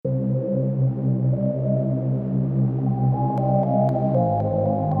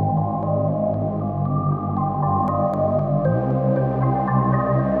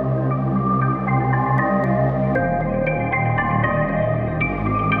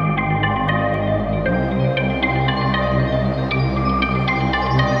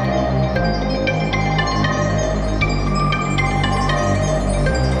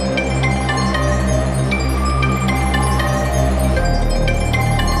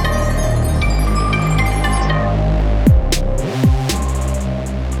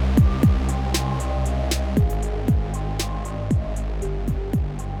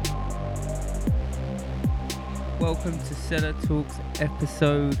Talks,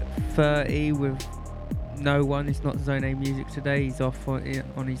 episode 30 with no one. It's not Zone A Music today. He's off on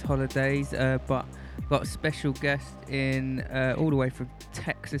his holidays, but got a special guest in all the way from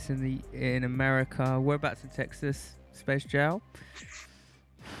Texas in America. Whereabouts in Texas, Space Jow?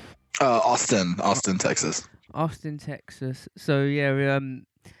 Austin, Texas. Austin, Texas. So yeah,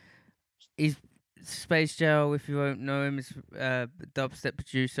 he's Space Jow. If you won't know him, is a dubstep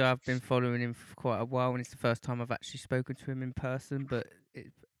producer. I've been following him for quite a while, and it's the first time I've actually spoken to him in person. But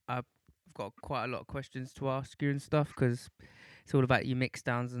I've got quite a lot of questions to ask you and stuff because it's all about your mix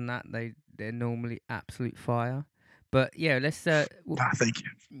downs and that. They're normally absolute fire. But yeah, let's Thank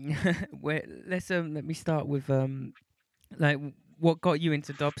you. Let me start with like what got you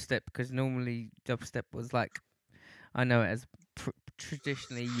into dubstep, because normally dubstep was like, I know it as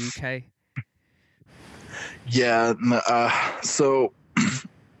traditionally UK. Yeah. So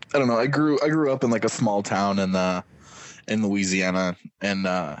I don't know. I grew up in like a small town in Louisiana, and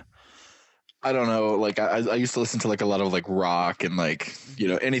I don't know. Like I used to listen to like a lot of like rock, and like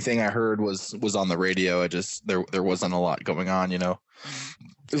anything I heard was on the radio. There wasn't a lot going on.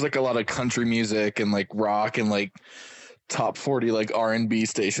 There's like a lot of country music and like rock and like top 40 like R&B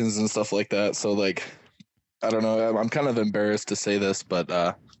stations and stuff like that. So like I don't know. I'm kind of embarrassed to say this,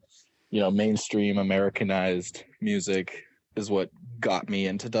 but mainstream Americanized music is what got me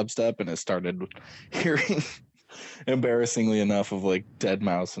into dubstep, and it started hearing embarrassingly enough of like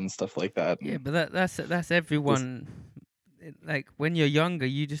Deadmau5 and stuff like that. Yeah, but that's everyone. Like when you're younger,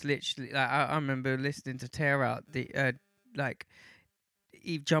 you just literally like I remember listening to Tear Out the like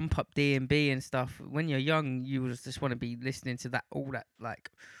you jump up D&B and stuff. When you're young, you just want to be listening to that all that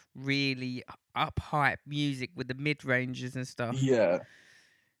like really up hype music with the mid ranges and stuff. Yeah.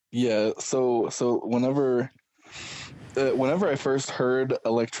 So whenever I first heard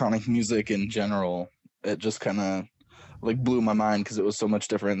electronic music in general, it just kind of like blew my mind because it was so much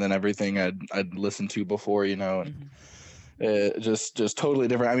different than everything I'd listened to before, Mm-hmm. Just totally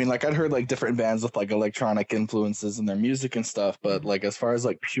different. I mean, like I'd heard like different bands with like electronic influences in their music and stuff, but like as far as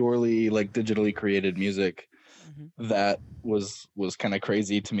like purely like digitally created music, that was kind of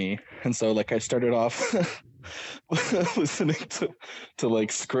crazy to me. And so like I started off listening to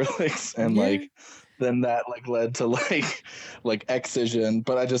like Skrillex, and like then that like led to like Excision,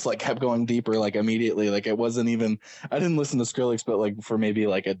 but I just like kept going deeper like immediately. Like it wasn't even, I didn't listen to Skrillex but like for maybe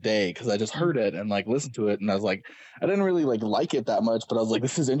like a day because I just heard it and like listened to it, and I was like, I didn't really like it that much, but I was like,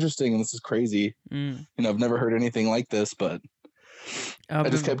 this is interesting and this is crazy. I've never heard anything like this, but I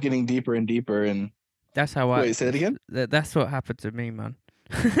just kept getting deeper and deeper. And that's how wait, say it again. That's what happened to me, man.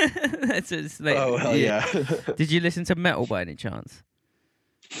 Like, oh hell yeah. Did you listen to metal by any chance?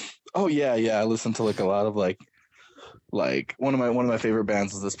 Oh yeah. I listened to like a lot of like one of my favorite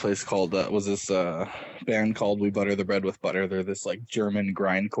bands was this band called We Butter the Bread with Butter. They're this like German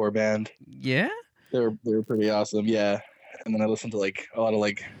grindcore band. Yeah, they're pretty awesome. Yeah. And then I listened to like a lot of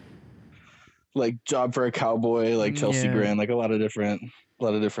like Job for a Cowboy, like Chelsea Grin, like a lot of different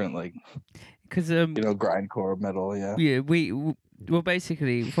like because grindcore metal. Well,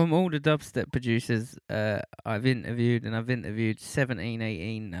 basically, from all the dubstep producers I've interviewed 17,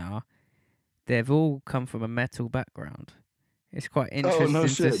 18 now, they've all come from a metal background. It's quite interesting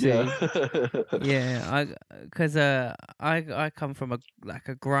to see. Yeah, because I come from a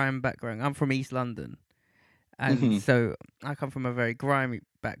grime background. I'm from East London, and so I come from a very grimy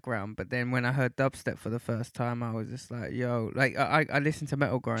background. But then when I heard dubstep for the first time, I was just like, yo, like I listened to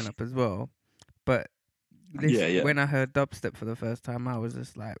metal growing up as well, but when I heard dubstep for the first time, I was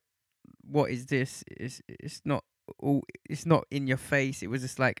just like, what is this? It's not in your face. It was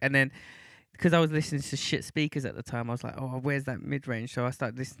just like, and then because I was listening to shit speakers at the time, I was like, oh, where's that mid range? So I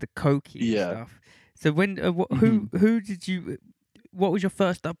started listening to Koki and stuff. So when who did you? What was your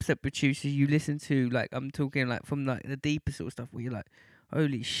first dubstep producer you listened to? Like I'm talking like from like the deeper sort of stuff where you're like,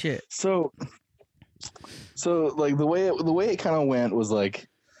 holy shit. So like the way it kind of went was like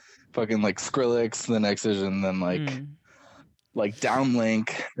fucking like Skrillex, then Excision, then like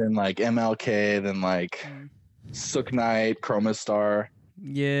Downlink, then like MLK, then like Sook Knight, Chroma Star.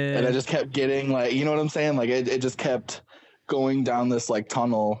 Yeah. And I just kept getting like, you know what I'm saying? Like it just kept going down this like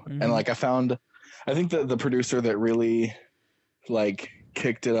tunnel. And like I think that the producer that really like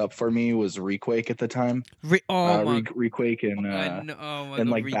kicked it up for me was Requake at the time. Requake and like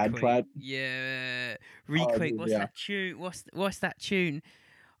Requake. Bad Plat. Yeah. Requake. That tune? What's that tune?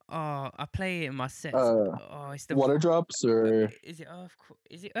 Oh, I play it in my sets. It's the Water Drops, or is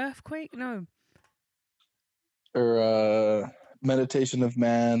it Earthquake? No. Or Meditation of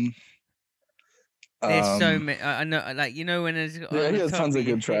Man. There's so many. I know, like when there's. Yeah, he has tons of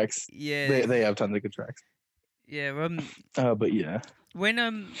good tracks. Yeah, they have tons of good tracks. Yeah. But yeah.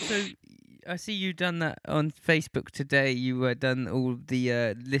 When so I see you done that on Facebook today. You done all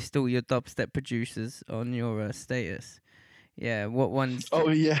the list all your dubstep producers on your status. Yeah. What ones? Oh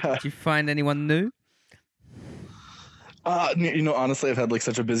yeah. Did you find anyone new? Honestly, I've had like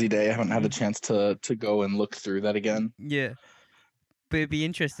such a busy day. I haven't had a chance to go and look through that again. Yeah. But it'd be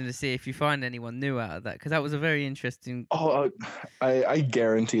interesting to see if you find anyone new out of that, because that was a very interesting. Oh, I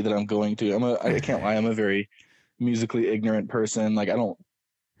guarantee that I'm going to. I can't lie. I'm a very musically ignorant person. Like I don't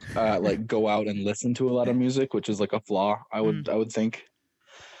like go out and listen to a lot of music, which is like a flaw. I would think,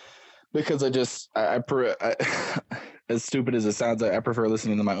 because as stupid as it sounds, I prefer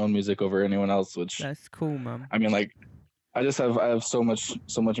listening to my own music over anyone else. Which That's cool, man. I mean, like I have so much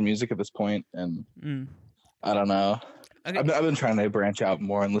music at this point, and I don't know. Okay. I've been trying to branch out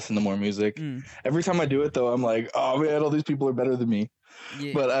more and listen to more music. Every time I do it, though, I'm like, oh man, all these people are better than me.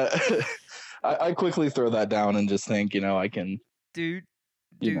 Yeah. But I quickly throw that down and just think, I can. Dude,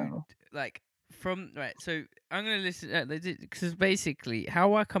 like from right. So I'm gonna listen because basically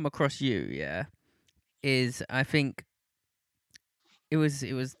how I come across you, yeah, is I think it was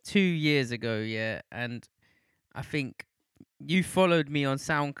 2 years ago, yeah, and I think you followed me on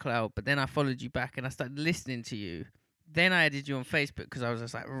SoundCloud, but then I followed you back and I started listening to you. Then I added you on Facebook because I was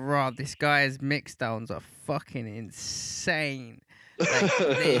just like, "Rah, this guy's mixdowns are fucking insane." Like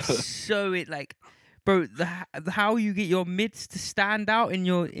they're so bro, the how you get your mids to stand out in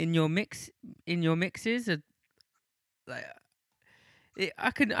your mixes, are, like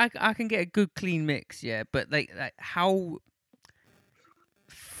I can get a good clean mix, yeah, but like how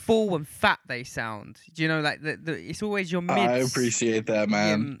full and fat they sound. Do you know, like it's always your mids. I appreciate that,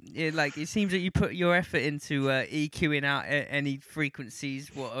 man. Yeah, like it seems that you put your effort into EQing out any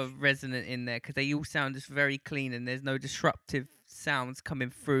frequencies what are resonant in there, because they all sound just very clean and there's no disruptive sounds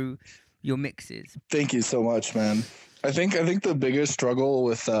coming through your mixes. Thank you so much, man. I think the biggest struggle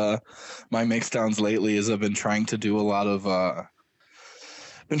with my mixdowns lately is I've been trying to do a lot of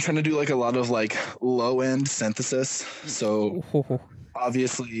like low end synthesis. So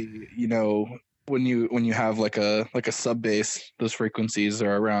obviously, when you have like a sub bass, those frequencies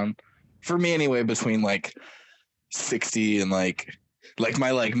are around, for me anyway, between like 60 and like my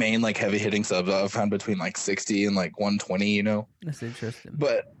like main like heavy hitting subs I've found between like 60 and like 120. That's interesting.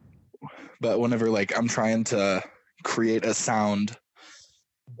 But whenever like I'm trying to create a sound,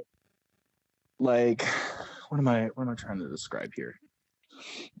 like what am I trying to describe here?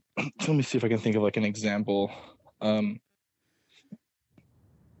 Let me see if I can think of like an example. I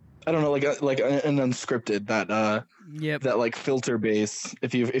don't know, like an unscripted that like filter bass.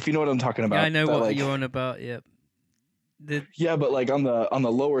 If you know what I'm talking about. Yeah, I know what like, you're on about. Yep. Yeah, but like on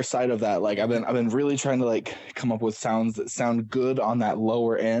the lower side of that, like I've been really trying to like come up with sounds that sound good on that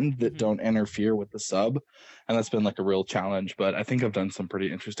lower end that don't interfere with the sub, and that's been like a real challenge. But I think I've done some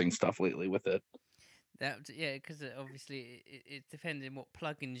pretty interesting stuff lately with it. Yeah, because obviously it depends on what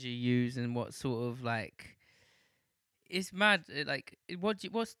plugins you use and what sort of like. It's mad. Like, what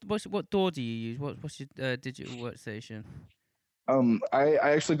DAW do you use? What's your digital workstation? I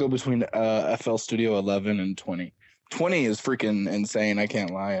actually go between FL Studio 11 and 20. 20 is freaking insane. I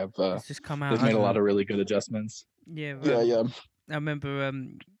can't lie. It's just come out. They've made a lot of really good adjustments. Yeah. Yeah. I remember.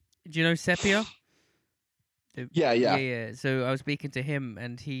 Do you know Sepia? Yeah. So I was speaking to him,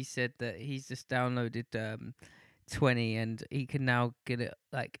 and he said that he's just downloaded 20, and he can now get it.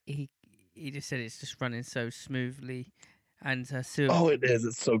 Like he just said it's just running so smoothly, and oh, it is.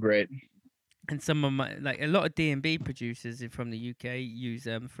 It's so great. And some of my a lot of D&B producers from the UK use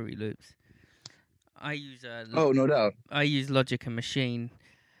Fruity Loops. I use oh, no doubt. I use Logic and Machine,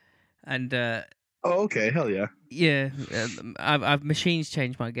 and oh, okay, hell yeah. Yeah, I've Machine's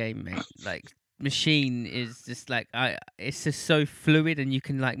changed my game, mate. Like Machine is just like it's just so fluid, and you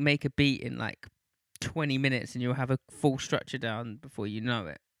can like make a beat in like 20 minutes, and you'll have a full structure down before you know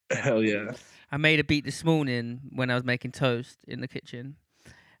it. Hell yeah. I made a beat this morning when I was making toast in the kitchen,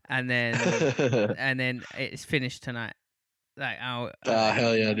 and then it's finished tonight. Like hell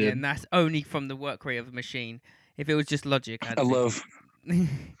yeah, dude. And that's only from the work rate of a Machine. If it was just Logic, I love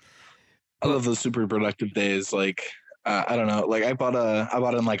those super productive days. Like I don't know, like I bought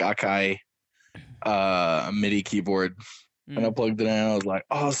in like Akai MIDI keyboard, and I plugged it in, and I was like,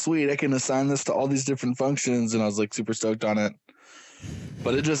 oh sweet, I can assign this to all these different functions, and I was like super stoked on it.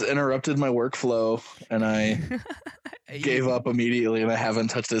 But it just interrupted my workflow, and I gave up immediately, and I haven't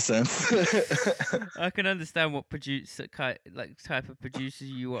touched it since. I can understand what type of producer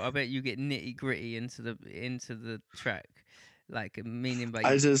you are. I bet you get nitty gritty into the track, like meaning like.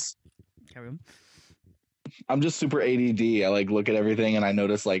 I just carry on. I'm just super ADD. I like look at everything and I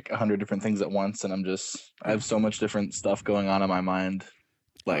notice like 100 different things at once, and I have so much different stuff going on in my mind,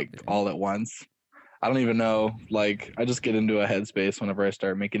 like Okay. all at once. I don't even know. Like I just get into a headspace whenever I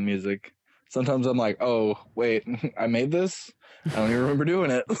start making music. Sometimes I'm like, oh wait, I made this. I don't even remember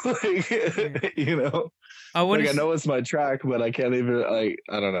doing it. Like, you know, I want like I to. know it's my track, but I can't even like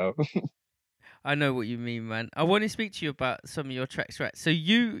I don't know. I know what you mean, man. I want to speak to you about some of your tracks, right? So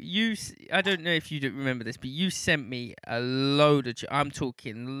I don't know if you don't remember this, but you sent me a load of. I'm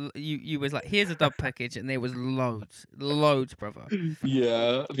talking. You was like, here's a dub package, and there was loads, brother.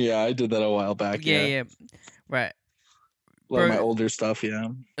 Yeah, I did that a while back. Yeah, Yeah, yeah, right, a lot of bro. my older stuff. Yeah.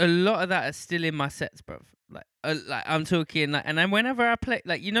 A lot of that is still in my sets, bro. Like I'm talking, like, and then whenever I play,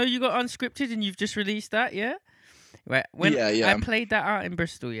 like, you got Unscripted, and you've just released that, yeah, right. When Yeah, I yeah. played that out in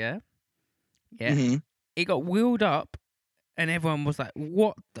Bristol, yeah, yeah, Hmm. it got wheeled up and everyone was like,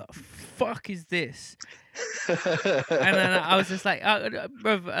 "What the fuck is this?" And then I was just like,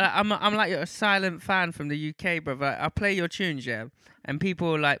 "Bruv, I'm like a silent fan from the UK, brother. I play your tunes, yeah." And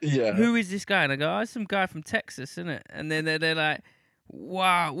people are like, Yeah. "Who is this guy?" And I go, "Oh, it's some guy from Texas, isn't it?" And then they're like,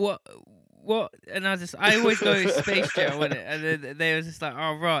 "Wow, what?" And I always go Space Jail, innit? And then they was just like,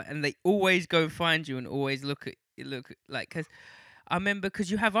 "Oh right," and they always go find you and always look like, because I remember, because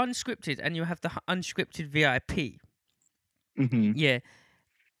you have Unscripted and you have the Unscripted VIP. Hmm. Yeah,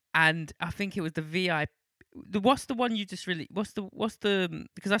 and I think it was the VIP. What's the one you just really? What's the?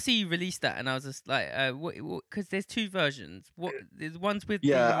 Because I see you released that, and I was just like, what? Because there's two versions. What? There's ones with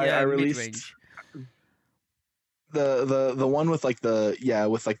Yeah, the I mid released range. the one with like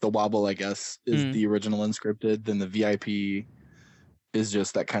the wobble, I guess, is Mm, the original unscripted. Then the VIP is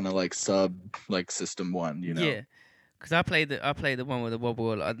just that kind of like sub like system one, you know. yeah. Because I played the one with the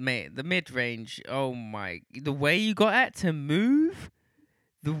wobble. Mate, the mid range. Oh my! The way you got it to move,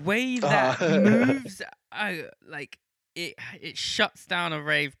 the way that Uh, moves, I like it. It shuts down a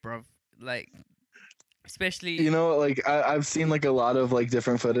rave, bruv. Like, especially. you know, like I've seen like a lot of like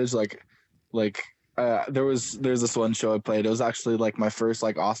different footage, like there's this one show I played. It was actually like my first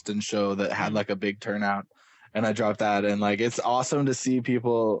like Austin show that had Mm, like a big turnout, and I dropped that, and like it's awesome to see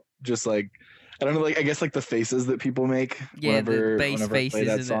people just like I don't know, like I guess like the faces that people make yeah, the bass whenever I play faces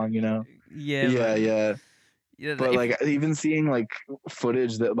that in it. song, you know. Yeah, Yeah, man. yeah. Yeah, But if like even seeing like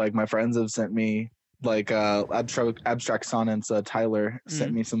footage that like my friends have sent me, like Abstract Sonnet's Tyler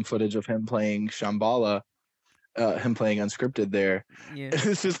sent mm, me some footage of him playing Shambhala, him playing unscripted there. yeah.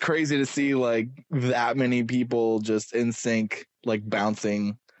 It's just crazy to see like that many people just in sync, like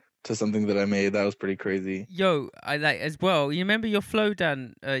bouncing to something that I made. That was pretty crazy. Yo, I like as well. You remember your flow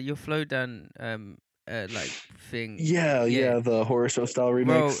down like thing? Yeah, Yeah, yeah, the horror show style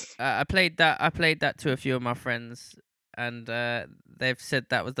bro. remix. I played that to a few of my friends, and they've said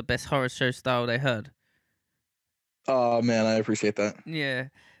that was the best horror show style they heard. Oh man, I appreciate that. Yeah,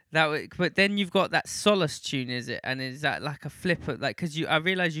 but then you've got that Solace tune, is it? And is that like a flipper? Like, because I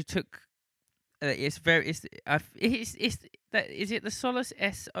realize you took. It's that is it the Solace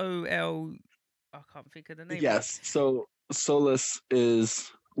SOL? I can't think of the name of it. Yes. So Solus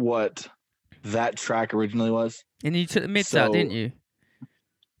is what that track originally was. And you took the mids out, didn't So you?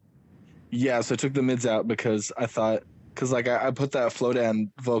 yeah, so I took the mids out because I thought, because like I put that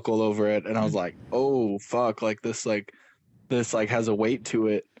Flodan vocal over it, and I was Mm, like, oh fuck, this like has a weight to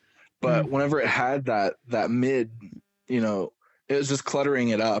it. mm. But whenever it had that mid, you know, it was just cluttering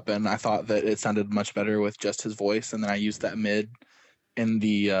it up, and I thought that it sounded much better with just his voice, and then I used that mid in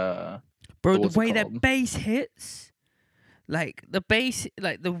Bro, the the what's it way called? that bass hits, like the bass,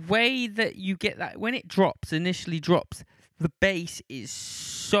 like the way that you get that when it initially drops, the bass is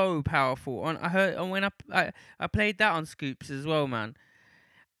so powerful. I heard, and when I played that on Scoops as well, man,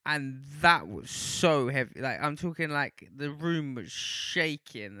 and that was so heavy. Like, I'm talking like the room was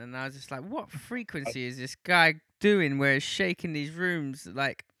shaking, and I was just like, what frequency is this guy doing where it's shaking these rooms?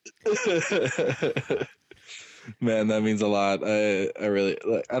 Like, Man, that means a lot. I really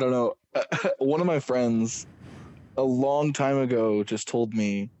like, I don't know. One of my friends a long time ago just told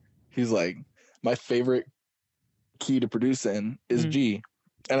me, he's like, my favorite key to produce in is mm, G.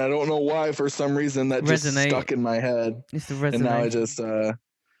 And I don't know why, for some reason that just resonate. stuck in my head. It's the And now resonate.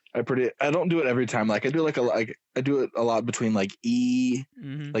 I don't do it every time. Like I do it a lot between like E,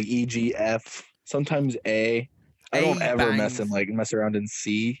 Mm-hmm. like E, G, F, sometimes A. I don't A ever bangs. mess around in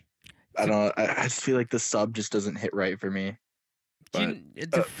C. I To, don't I just feel like the sub just doesn't hit right for me. But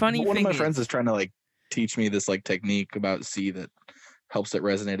the funny one of thing my friends is, is trying to like teach me this like technique about C that helps it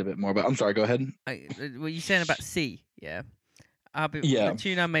resonate a bit more. But I'm sorry, go ahead. what you saying about C? Yeah, the Yeah.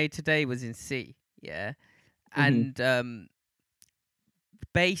 tune I made today was in C. Yeah, Hmm. and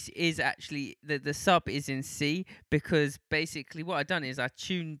bass is actually the sub is in C, because basically what I done is I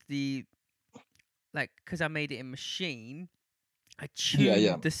tuned the, like, because I made it in Machine, I Yeah.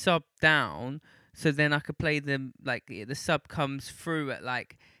 tuned the sub down so then I could play them, like the sub comes through at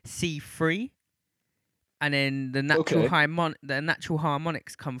like C3, and then the Okay. natural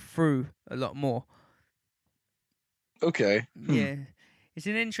harmonics come through a lot more. Okay. Yeah, it's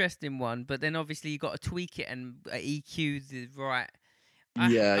an interesting one, but then obviously you got to tweak it and EQ the right.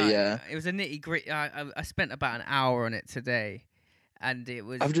 Yeah. It was a nitty gritty. I spent about an hour on it today, and it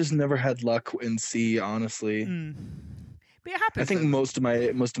was. I've just never had luck in C, honestly. But it I happens. think most of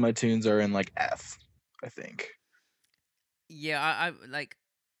my tunes are in like F, I think. Yeah, I like.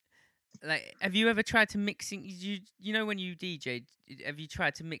 Have you ever tried to mixing? You know when you DJ, have you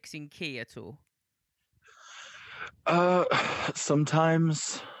tried to mix in key at all?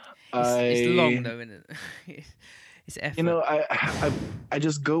 Sometimes It's long I, though, isn't it? It's you effort. know, I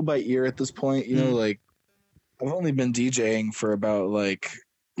just go by ear at this point. You know, like I've only been DJing for about like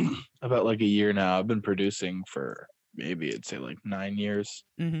a year now. I've been producing for maybe I'd say like 9 years.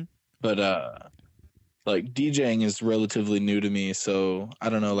 But like DJing is relatively new to me, so I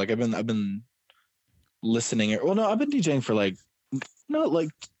don't know. Like I've been listening. Well, no, I've been DJing for like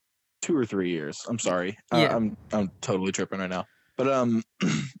 2 or 3 years. I'm sorry. Yeah. I'm totally tripping right now. But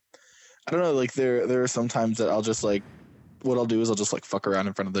I don't know. Like there are some times that I'll just like, what I'll do is I'll just like fuck around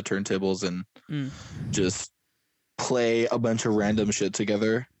in front of the turntables and just play a bunch of random shit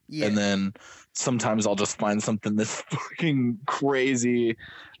together. Yeah. And then sometimes I'll just find something that's fucking crazy.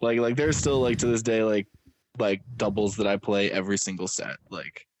 Like there's still like to this day like doubles that I play every single set.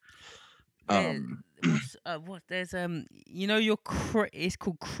 Like what there's you know it's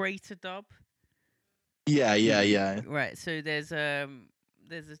called Crater Dub. Yeah. Right. So there's a.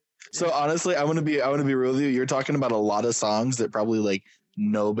 So honestly, I want to be real with you. You're talking about a lot of songs that probably like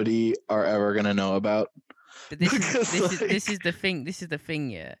nobody are ever gonna know about. But this is the thing. This is the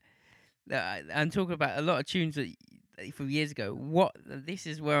thing. Yeah, I'm talking about a lot of tunes that from years ago. This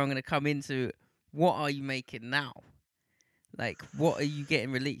is where I'm gonna come into. What are you making now? Like, what are you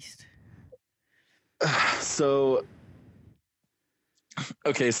getting released? So,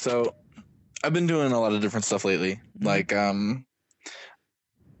 okay, so I've been doing a lot of different stuff lately. Like,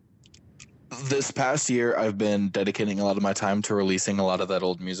 this past year, I've been dedicating a lot of my time to releasing a lot of that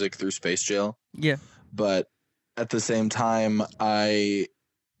old music through Space Jail. Yeah. But at the same time, I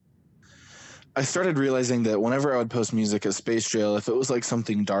started realizing that whenever I would post music at Space Jail, if it was like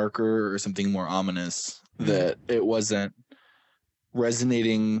something darker or something more ominous, that it wasn't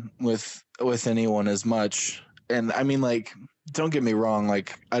resonating with anyone as much. And I mean, like, don't get me wrong,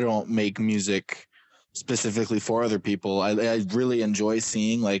 like I don't make music specifically for other people. I really enjoy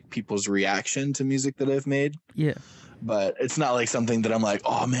seeing like people's reaction to music that I've made. Yeah. But it's not like something that I'm like,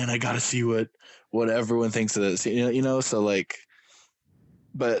 oh man, I gotta see what everyone thinks of this. You know, so like,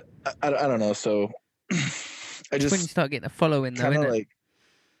 but I don't know. So I just when you start getting a following though, innit? like,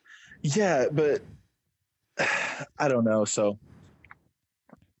 yeah, but I don't know. So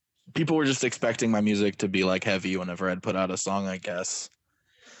people were just expecting my music to be like heavy whenever I'd put out a song, I guess.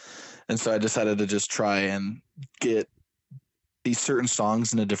 And so I decided to just try and get these certain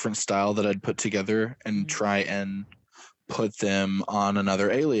songs in a different style that I'd put together and try and put them on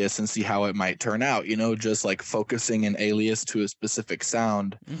another alias and see how it might turn out, you know, just like focusing an alias to a specific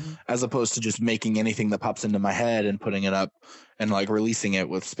sound as opposed to just making anything that pops into my head and putting it up and like releasing it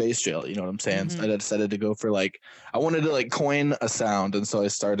with Space Jail, you know what I'm saying? So I decided to go for like, I wanted to like coin a sound, and so I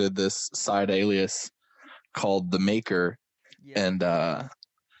started this side alias called The Maker. And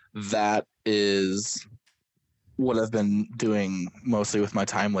that is what I've been doing mostly with my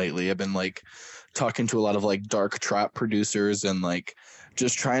time lately. I've been like talking to a lot of like dark trap producers and like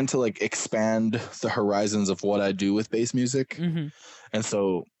just trying to like expand the horizons of what I do with bass music. And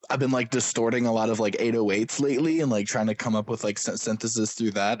so I've been like distorting a lot of like 808s lately and like trying to come up with like synthesis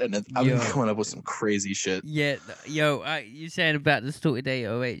through that. And I've been coming up with some crazy shit. Yeah. You saying about distorted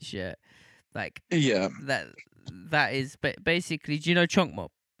 808s, yeah? Like, yeah. That is basically, do you know Chunk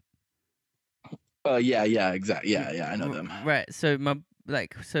Mob? Yeah, exactly. Yeah, I know them. Right. So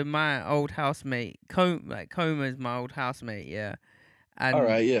my old housemate, Coma's my old housemate, yeah. And, all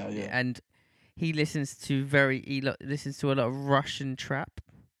right, yeah. And he listens to a lot of Russian trap.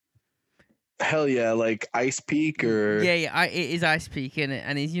 Hell yeah, like Ice Peak or it is Ice Peak, innit?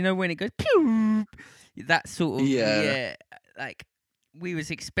 And you know when it goes pew, that sort of like we was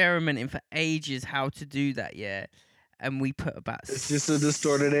experimenting for ages how to do that, yeah. And we put about it's just a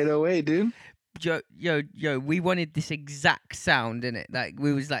distorted 808, dude. Yo, we wanted this exact sound in it. Like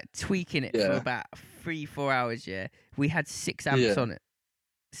we was like tweaking it for about 3-4 hours. Yeah, we had 6 amps on it.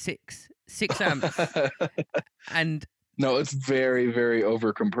 six amps, and no, it's very, very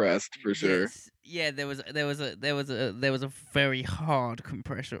over compressed for sure. yes, yeah, there was a very hard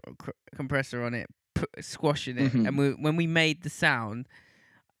compressor on it, squashing it, and when we made the sound,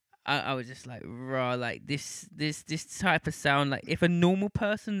 I was just like, raw, like this type of sound, like if a normal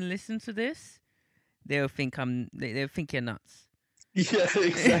person listened to this, they'll think they'll think you're nuts. Yeah,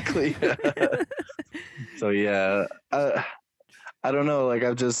 exactly. So yeah, I don't know. Like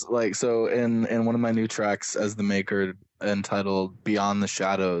I've just like so in one of my new tracks as the maker entitled "Beyond the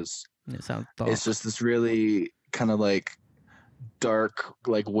Shadows." It sounds dark. It's just this really kind of like dark,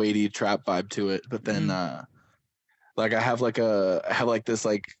 like weighty trap vibe to it. But then, like I have this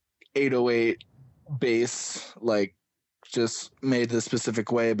like 808 bass, like just made this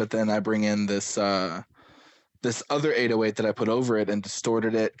specific way. But then I bring in this this other 808 that I put over it and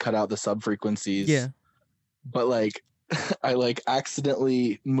distorted it, cut out the sub frequencies. Yeah. But like I like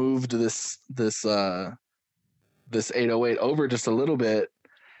accidentally moved this 808 over just a little bit,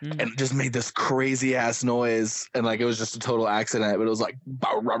 and it just made this crazy ass noise, and like it was just a total accident, but it was like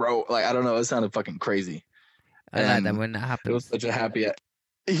like I don't know, it sounded fucking crazy. I like that when that happens. It was such a happy.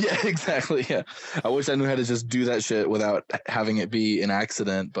 Yeah, exactly. Yeah, I wish I knew how to just do that shit without having it be an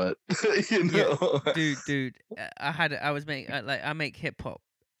accident, but you know. Yeah, dude, I make hip hop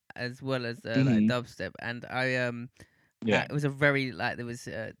as well as like dubstep, and it was a very like there was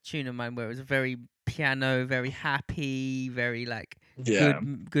a tune of mine where it was a very piano, very happy, very like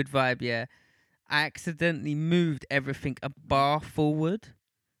good vibe. Yeah, I accidentally moved everything a bar forward.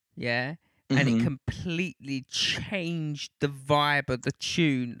 Yeah. And it completely changed the vibe of the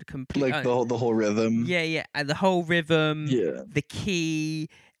tune. Like the whole rhythm. Yeah, and the whole rhythm, the key,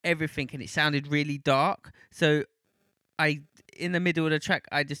 everything, and it sounded really dark. So in the middle of the track,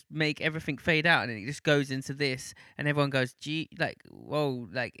 I just make everything fade out, and it just goes into this, and everyone goes, "Gee, like, whoa!"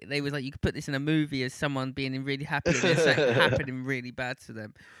 Like they was like, you could put this in a movie as someone being really happy, and it's like happening really bad to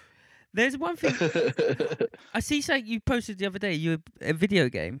them. There's one thing I see. Something you posted the other day. A video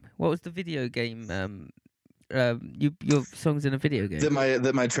game. What was the video game? Your songs in a video game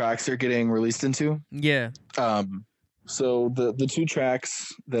that my tracks are getting released into. Yeah. So the two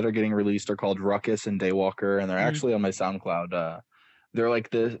tracks that are getting released are called Ruckus and Daywalker, and they're actually on my SoundCloud. They're like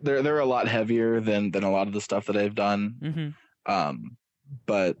they're a lot heavier than a lot of the stuff that I've done.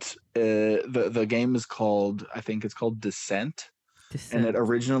 But the game is called, I think it's called Descent. And it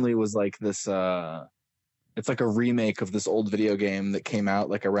originally was like this it's like a remake of this old video game that came out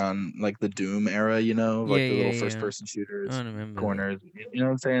like around like the Doom era, you know, like the little first person shooters, corners, you know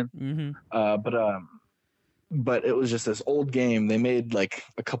what I'm saying? But it was just this old game. They made like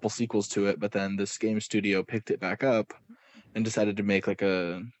a couple sequels to it, but then this game studio picked it back up and decided to make like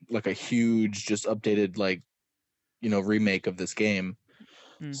a huge, just updated, like, you know, remake of this game.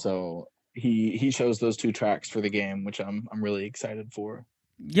 So he chose those two tracks for the game, which I'm really excited for.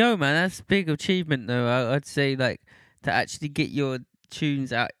 Yo, man, that's a big achievement, though. I'd say, like, to actually get your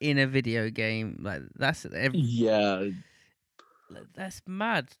tunes out in a video game, like that's that's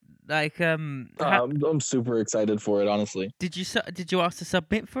mad. Like, I'm super excited for it, honestly. Did you ask to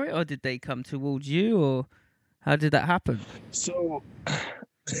submit for it, or did they come towards you, or how did that happen? So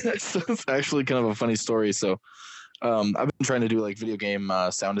it's actually kind of a funny story. So I've been trying to do like video game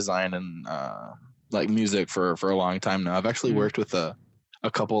sound design and like music for a long time now. I've actually worked with a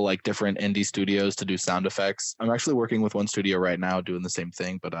couple like different indie studios to do sound effects. I'm actually working with one studio right now doing the same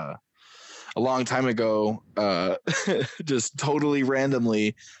thing, but a long time ago, just totally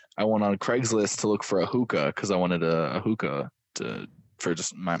randomly, I went on Craigslist to look for a hookah because I wanted a hookah for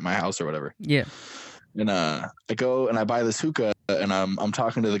just my house or whatever. Yeah. And I go and I buy this hookah, and I'm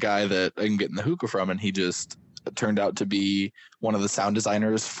talking to the guy that I'm getting the hookah from, and he just turned out to be one of the sound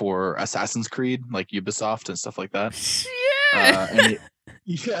designers for Assassin's Creed, like Ubisoft and stuff like that. Yeah.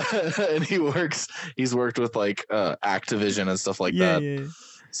 And he's worked with like Activision and stuff like that. Yeah.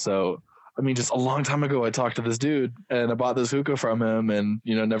 So I mean, just a long time ago, I talked to this dude and I bought this hookah from him, and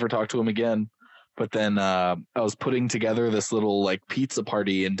you know, never talked to him again. But then I was putting together this little like pizza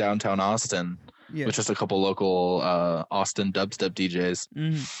party in downtown Austin with just a couple local Austin dubstep DJs.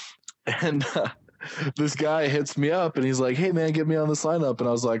 And this guy hits me up and he's like, "Hey man, get me on this lineup." And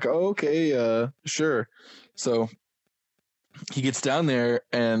I was like, "Oh, okay, sure." So he gets down there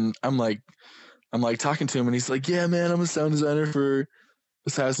and I'm like talking to him, and he's like, "Yeah, man, I'm a sound designer for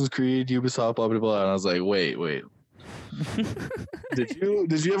Assassin's Creed, Ubisoft, blah blah blah." And I was like, wait.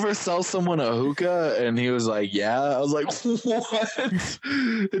 Did you ever sell someone a hookah? And he was like, "Yeah." I was like, "What?"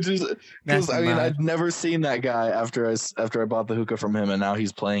 It just because I mean, I'd never seen that guy after I bought the hookah from him, and now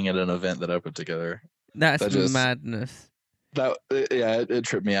he's playing at an event that I put together. That's just madness. it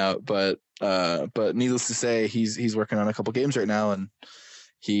tripped me out. But needless to say, he's working on a couple games right now, and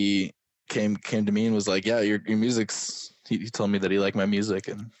he came to me and was like, "Yeah, your music's." He told me that he liked my music,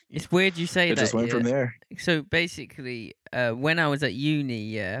 and It's weird you say it that. just went from there. So basically, when I was at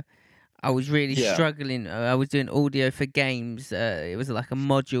uni, I was really Yeah. struggling. I was doing audio for games. It was like a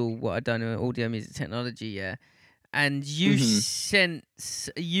module what I'd done in audio music technology. And you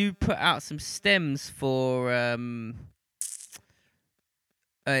you put out some stems for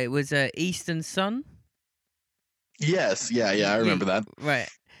it was Eastern Sun. Yes, yeah, I remember that. Right.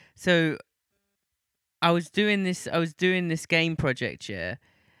 So I was doing this game project,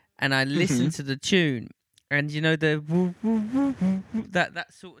 and I listened to the tune, and you know the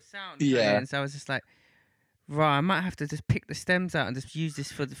that sort of sound. Yeah. And so I was just like, right, I might have to just pick the stems out and just use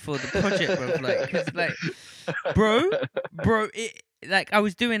this for the project, bro. Like, cause like, bro, it like I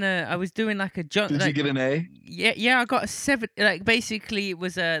was doing like a jump. Did you get an A? Yeah, I got a 7. Like basically, it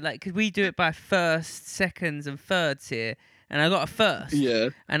was like cause we do it by first, seconds, and thirds here. And I got a first. Yeah.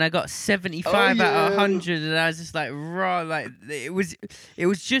 And I got 75 out of 100, and I was just like, raw. Like it was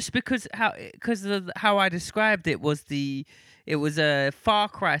just because of how I described it was it was a Far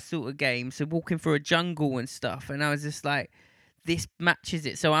Cry sort of game, so walking through a jungle and stuff. And I was just like, this matches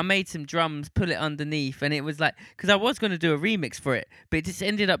it. So I made some drums, put it underneath, and it was like, because I was going to do a remix for it, but it just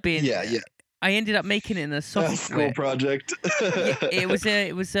ended up being I ended up making it in a software school project. It was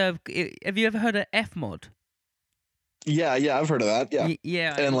have you ever heard of Fmod? Yeah, I've heard of that. Yeah.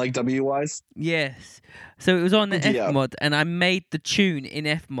 Yeah. And like WYs? Yes. So it was on the Fmod, and I made the tune in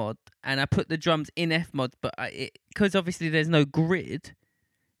Fmod, and I put the drums in Fmod, but because obviously there's no grid.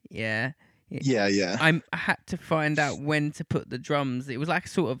 Yeah. I had to find out when to put the drums. It was like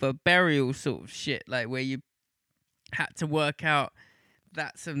sort of a burial sort of shit, like where you had to work out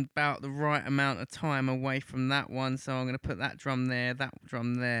that's about the right amount of time away from that one. So I'm going to put that drum there, that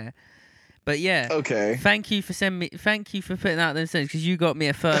drum there. But yeah, okay. Thank you for putting out those things, because you got me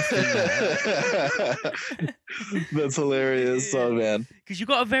a first. That's hilarious, man. Because you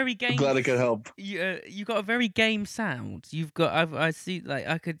got a very game. I'm glad I could help. You got a very game sound. You've got. I see. Like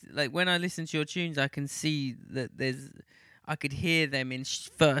I could. Like when I listen to your tunes, I can see that I could hear them in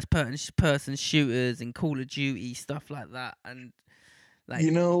first person shooters and Call of Duty stuff like that, and like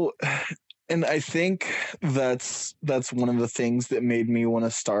And I think that's one of the things that made me want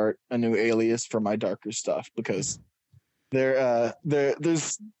to start a new alias for my darker stuff, because there's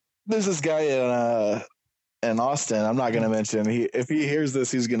this guy in Austin. I'm not gonna mention. If he hears this,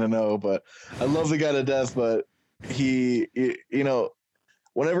 he's gonna know. But I love the guy to death. But he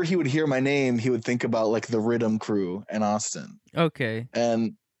whenever he would hear my name, he would think about like the Rhythm Crew in Austin. Okay.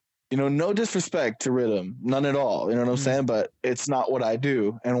 And no disrespect to Rhythm, none at all. You know what I'm saying? But it's not what I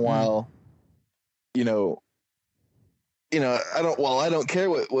do. And while I don't care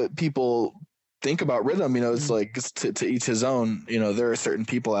what people think about Rhythm. It's like to each his own. There are certain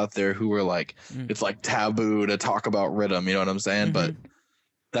people out there who are like, it's like taboo to talk about Rhythm. You know what I'm saying? But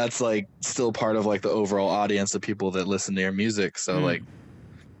that's like still part of like the overall audience of people that listen to your music. So like,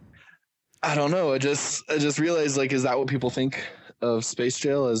 I don't know. I just realized, like, is that what people think of Space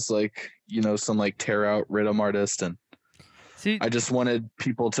Jail, as like, some like tear out Rhythm artist? And I just wanted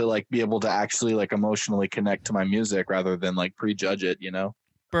people to like be able to actually like emotionally connect to my music rather than like prejudge it,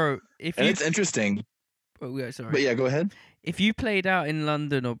 Bro, it's interesting. Oh, yeah, sorry. But yeah, go ahead. If you played out in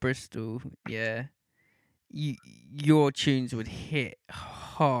London or Bristol, your tunes would hit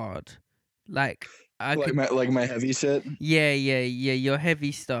hard. Like my heavy shit. Yeah. Your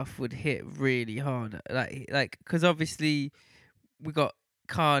heavy stuff would hit really hard. Like because obviously we got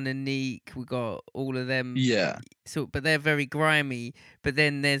Khan and Neek, we got all of them. Yeah. So, but they're very grimy. But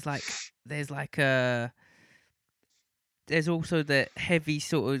then there's also the heavy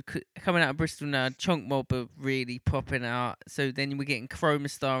sort of coming out of Bristol now. Chunk Mob are really popping out. So then we're getting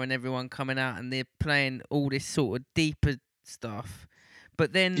Chromostar and everyone coming out, and they're playing all this sort of deeper stuff.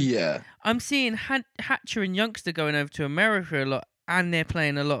 But then I'm seeing Hatcher and Youngster going over to America a lot, and they're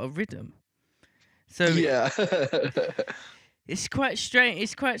playing a lot of Rhythm. So it's quite strange.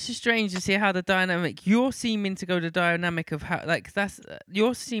 It's quite strange to see how the dynamic. You're seeming to go the dynamic of how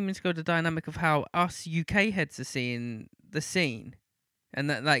you're seeming to go the dynamic of how us UK heads are seeing the scene, and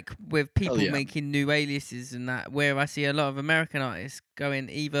that like with people making new aliases and that. Where I see a lot of American artists going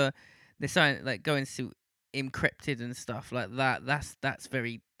either they're going to encrypted and stuff like that. That's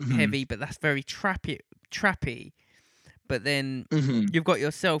very heavy, but that's very trappy. But then you've got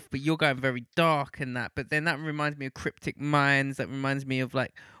yourself, but you're going very dark and that. But then that reminds me of Cryptic Minds. That reminds me of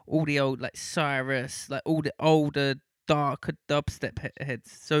like all the old like Cyrus, like all the older darker dubstep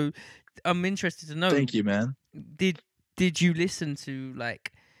heads. So I'm interested to know. Thank you, man. Did did you listen to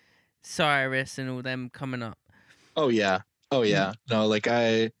like Cyrus and all them coming up? Oh yeah. No, like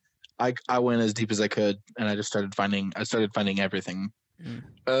I went as deep as I could, and I just started finding everything.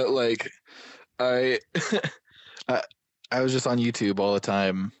 Like I, I I was just on YouTube all the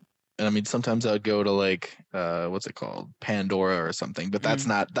time, and I mean sometimes I would go to like what's it called, Pandora or something, but that's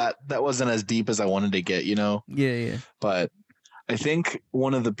not that wasn't as deep as I wanted to get, you know. Yeah. But I think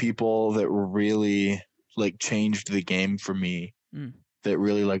one of the people that really like changed the game for me, that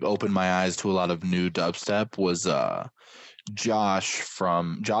really like opened my eyes to a lot of new dubstep was Josh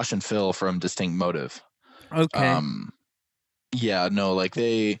and Phil from Distinct Motive. Okay. Yeah, no, like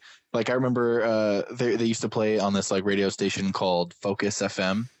I remember they used to play on this like radio station called Focus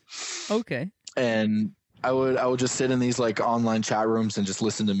FM. Okay. And I would just sit in these like online chat rooms and just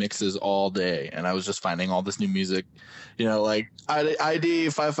listen to mixes all day, and I was just finding all this new music, you know, like ID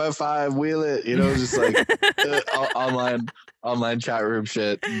 555 wheel it, you know, just like online chat room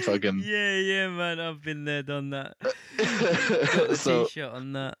shit and fucking yeah, man, I've been there, done that. Got the t-shirt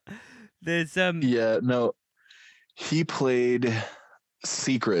on that. There's yeah, no, he played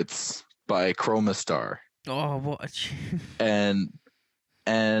Secrets by Chroma Star. Oh, what a tune.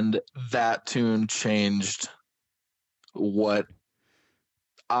 And that tune changed what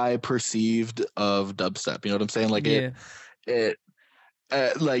I perceived of dubstep. You know what I'm saying? Like it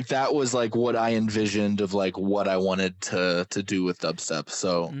like that was like what I envisioned of like what I wanted to do with dubstep.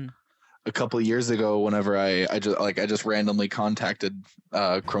 So a couple of years ago, whenever I just randomly contacted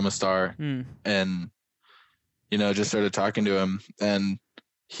Chroma Star and you know just started talking to him, and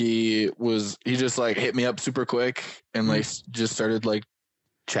he just like hit me up super quick and like just started like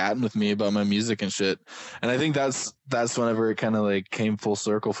chatting with me about my music and shit. And I think that's whenever it kind of like came full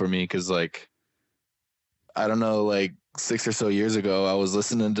circle for me, because like I don't know, like 6 or so years ago I was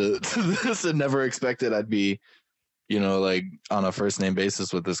listening to this and never expected I'd be, you know, like on a first name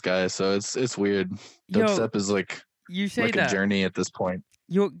basis with this guy. So it's weird. Dubstep is like you say like that a journey at this point.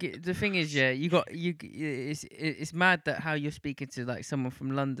 The thing is, yeah, it's mad that how you're speaking to like someone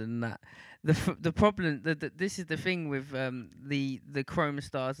from London. That the problem that this is the thing with the Chroma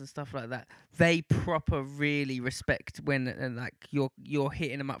Stars and stuff like that. They proper really respect when like you're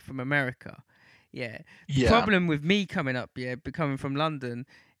hitting them up from America. Yeah. The problem with me coming up, coming from London,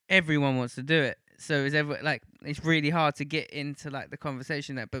 everyone wants to do it. So it's really hard to get into like the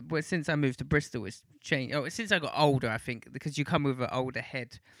conversation there. But since I moved to Bristol, it's changed. Oh, since I got older, I think, because you come with an older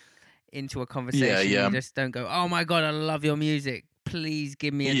head into a conversation. Yeah. You just don't go, "Oh my god, I love your music. Please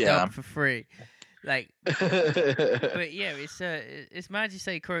give me a dub for free." Like, but yeah, it's mad you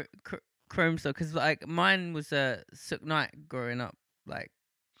say Chrome Star, because like mine was Suck Knight growing up, like.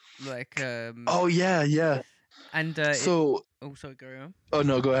 Oh yeah. And so. Oh, sorry, go on. Oh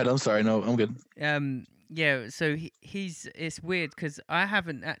no, go ahead. I'm sorry. No, I'm good. Yeah. So he's. It's weird because I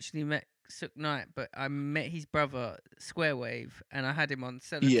haven't actually met Suck Knight, but I met his brother Squarewave, and I had him on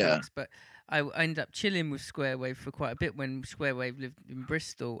Celotrix. But I ended up chilling with Squarewave for quite a bit when Squarewave lived in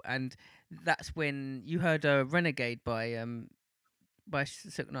Bristol, and that's when you heard Renegade by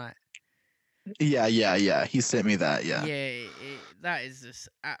Suck Knight. Yeah. He sent me that. Yeah. Yeah, that is just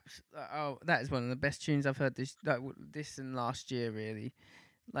that is one of the best tunes I've heard this and last year, really.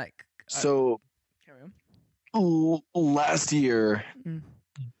 Like, so carry on. Last year,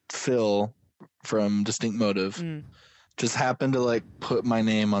 Phil from Distinct Motive just happened to like put my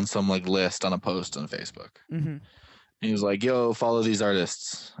name on some like list on a post on Facebook. And he was like, "Yo, follow these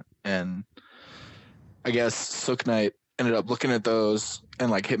artists," and I guess Suck Knight ended up looking at those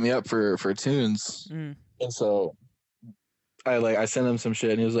and like hit me up for tunes. And so I sent him some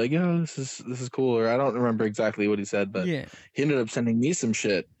shit and he was like, "Yo, this is cool." Or I don't remember exactly what he said, but he ended up sending me some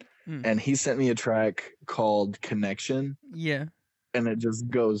shit. And he sent me a track called Connection. Yeah. And it just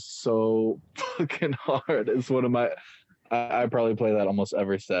goes so fucking hard. It's one of my I probably play that almost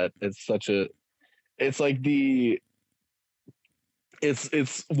every set. It's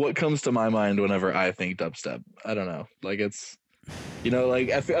what comes to my mind whenever I think dubstep. I don't know. Like it's, you know, like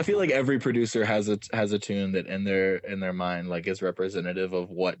I feel like every producer has a tune that in their mind like is representative of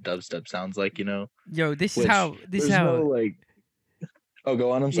what dubstep sounds like, you know. Yo, this is how like. Oh,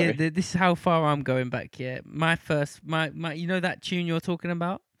 go on. I'm sorry. Yeah, this is how far I'm going back. Yeah, my you know that tune you're talking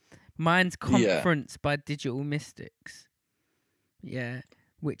about? Mine's Conference by Digital Mystics. Yeah,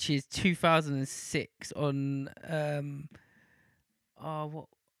 which is 2006 on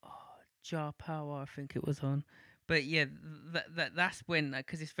Jar Power, I think it was on. But yeah, that's when,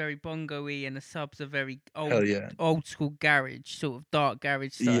 because it's very bongo-y and the subs are very old school garage, sort of dark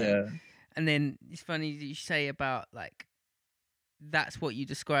garage style. Yeah. And then it's funny that you say about like that's what you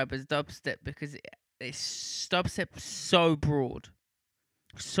describe as dubstep, because it's dubstep so broad,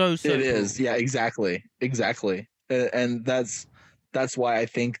 so It broad. is, yeah, exactly. And that's why I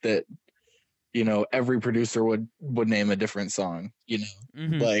think that, you know, every producer would name a different song, you know.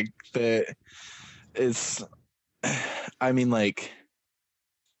 Like it's I mean, like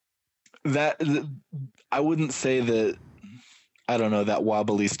that I wouldn't say that, I don't know, that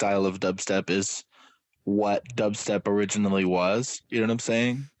wobbly style of dubstep is what dubstep originally was, you know what I'm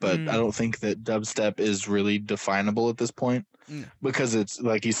saying? But I don't think that dubstep is really definable at this point, because it's,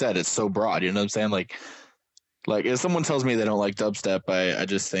 like you said, it's so broad, you know what I'm saying? Like if someone tells me they don't like dubstep, I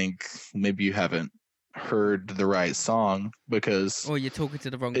just think maybe you haven't heard the right song, because or you're talking to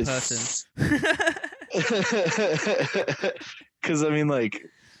the wrong person. Because I mean, like,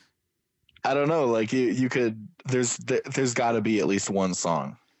 I don't know, like you could, there's got to be at least one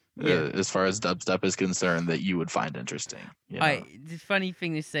song, as far as dubstep is concerned, that you would find interesting. You know? The funny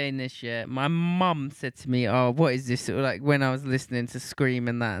thing is saying this, yeah, my mum said to me, "Oh, what is this?" Like when I was listening to Scream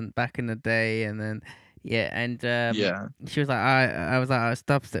and that, and back in the day, and then she was like, I was like, oh, it's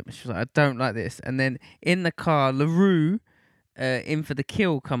dubstep. She was like, I don't like this. And then in the car, LaRue, In for the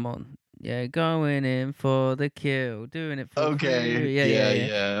Kill, come on. Yeah, going in for the kill, doing it for free.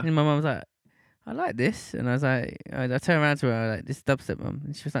 Yeah. And my mum was like, I like this, and I was like, I turned around to her, I was like, this is dubstep, mum,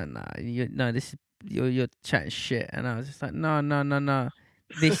 and she was like, no, this is you're chatting shit, and I was just like, no,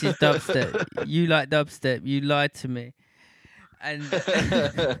 this is dubstep. You like dubstep? You lied to me. And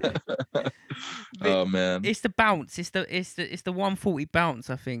oh man, it's the bounce. It's the 140 bounce.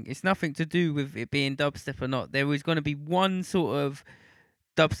 I think it's nothing to do with it being dubstep or not. There is going to be one sort of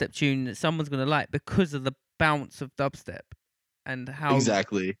dubstep tune that someone's going to like because of the bounce of dubstep and how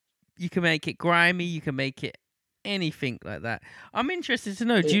exactly. You can make it grimy. You can make it anything like that. I'm interested to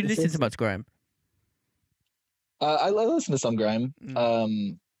know. Do you listen to much grime? I listen to some grime. I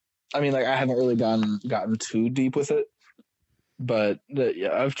mean, like, I haven't really gotten too deep with it, but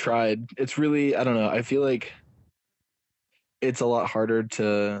yeah, I've tried. It's really, I don't know. I feel like it's a lot harder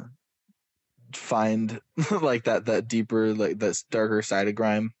to find like that deeper, like that darker side of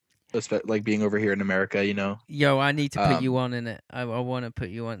grime, like being over here in America, you know. Yo, I need to put you on in it. I want to put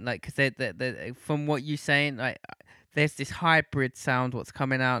you on, like, because from what you're saying, like, there's this hybrid sound what's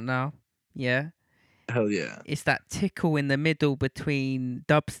coming out now. Yeah. Hell yeah. It's that tickle in the middle between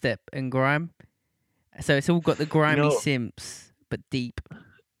dubstep and grime. So it's all got the grimy simps, but deep.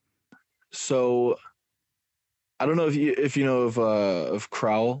 So I don't know if you know of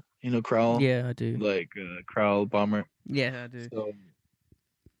Crowl. You know Crowl? Yeah, I do. Like Crowl Bomber. Yeah, I do. So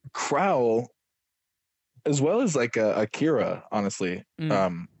Crowl, as well as like Akira, honestly,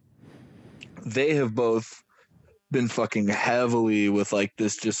 they have both been fucking heavily with like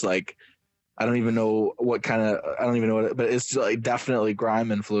this, just like, I don't even know what, but it's just like definitely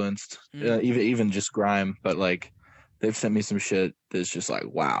grime influenced, even just grime. But like, they've sent me some shit that's just like,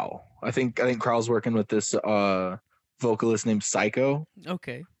 wow. I think Crowell's working with this vocalist named Psycho.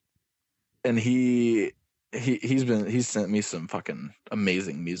 Okay. And he's sent me some fucking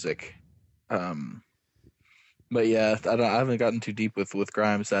amazing music. But yeah, I haven't gotten too deep with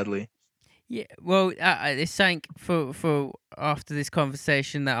grime, sadly. Yeah, well, it's something for after this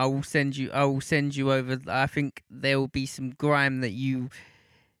conversation that I will send you over. I think there will be some grime that it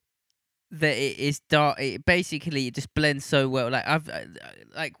is dark. It basically it just blends so well.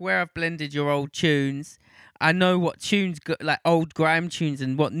 Like where I've blended your old tunes, I know what tunes go, like old grime tunes,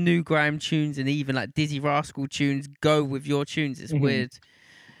 and what new grime tunes, and even like Dizzy Rascal tunes go with your tunes. It's weird,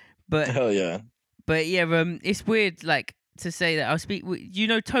 but hell yeah. But yeah, it's weird, like, to say that. You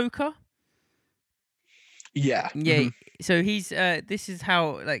know Toka? Yeah. Yeah. So he's this is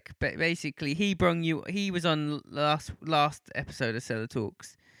how, like, basically he was on last episode of Cellar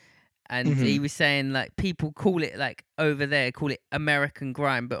Talks, and he was saying, like, people call it, like, over there call it American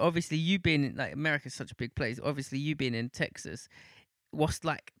grime, but obviously you being, like, America's such a big place, obviously you being in Texas, what's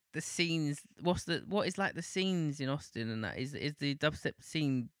like the scenes, what is like the scenes in Austin, and that is the dubstep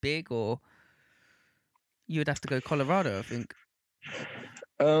scene big, or you would have to go Colorado, I think.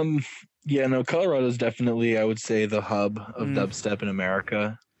 Yeah, no, Colorado is definitely, I would say, the hub of dubstep in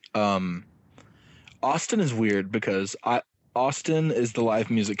America. Austin is weird because Austin is the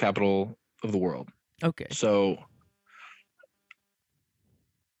live music capital of the world. Okay. So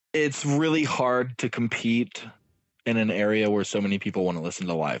it's really hard to compete in an area where so many people want to listen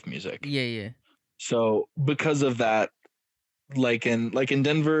to live music. Yeah. So because of that, like in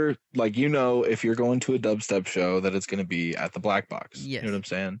Denver, like, you know, if you're going to a dubstep show, that it's going to be at the Black Box. Yes. You know what I'm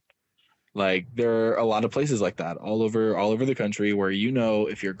saying? Like, there are a lot of places like that all over the country where, you know,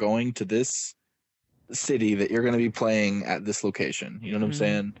 if you're going to this city, that you're going to be playing at this location. You know what I'm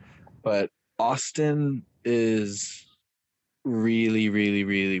saying? But Austin is really, really,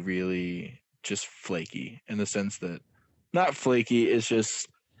 really, really just flaky in the sense that not flaky. It's just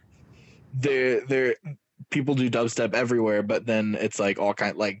they're people do dubstep everywhere, but then it's like all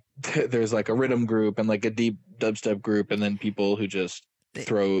kind like there's like a rhythm group and like a deep dubstep group, and then people who just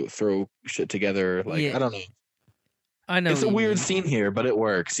throw shit together. Like Yeah, I don't know. I know It's what a you weird mean. scene here, but it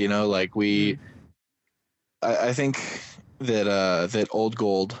works. You know, like Mm. I think that that Old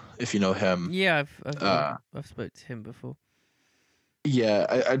Gold, if you know him, Yeah, uh, I've spoke to him before. yeah,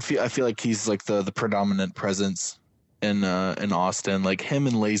 I feel like he's like the predominant presence in Austin. Like him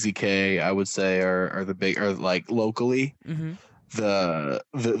and Lazy K, I would say are the big are like locally Mm-hmm.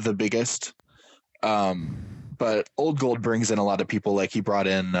 the biggest. But Old Gold brings in a lot of people. Like he brought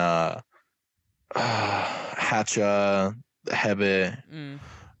in Hatcha, Hebe, Mm.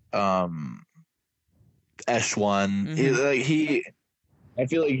 um, Eshwan. Mm-hmm. I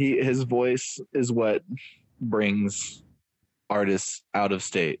feel like his voice is what brings artists out of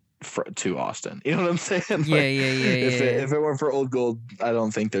state to Austin. You know what I'm saying? Yeah, Like, yeah, yeah, yeah. if it weren't for Old Gold, I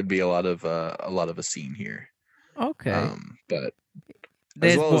don't think there'd be a lot of a scene here. Okay. But as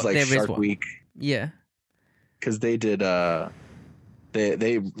There's well as what like there is Shark one. Week, Yeah. because they did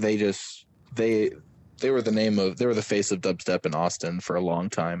they just they were they were the face of dubstep in Austin for a long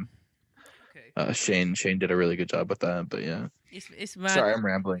time. Okay. Shane did a really good job with that. But yeah, It's mad. sorry, I'm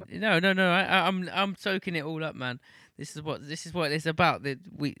rambling. No. I'm soaking it all up, man. This is what it's about.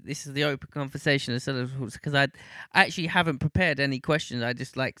 This is the open conversation because I actually haven't prepared any questions. I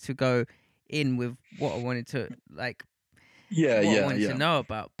just like to go in with what I wanted to like Yeah, what I yeah, wanted to yeah. know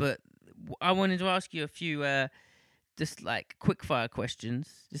about. But I wanted to ask you a few just like quick fire questions.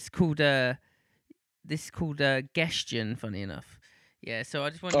 This is called Gestion. Funny enough, yeah. So I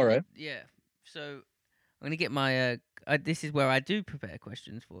just All wanted, right. yeah. So I'm gonna get my. This is where I do prepare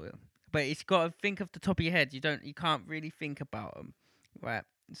questions for you, but it's got to think off the top of your head. You can't really think about them, right?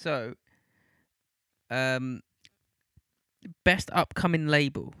 So, um, best upcoming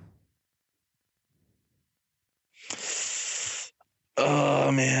label.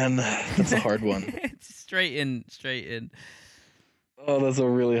 Oh man, that's a hard one. Straight in, straight in. Oh, that's a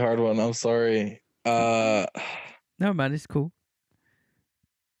really hard one. I'm sorry. No man, it's cool.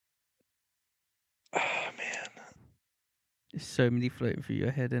 Oh, man, There's so many floating through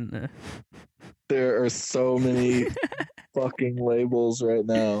your head, isn't there? there are so many fucking labels right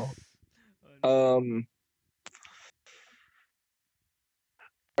now. Um,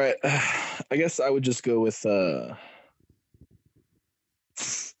 all right. I guess I would just go with uh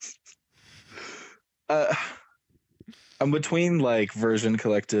I'm between like Version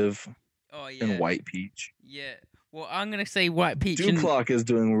Collective Oh and yeah, White Peach. yeah. Well, I'm gonna say White Peach and Duplock is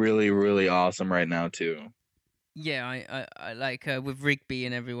doing really, really awesome right now too. yeah, I like with Rigby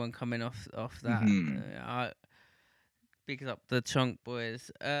and everyone coming off that. Hmm. I bigs up the Chunk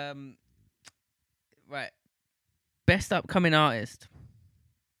boys. Right, best upcoming artist.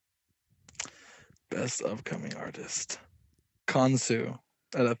 Best upcoming artist. Kansu,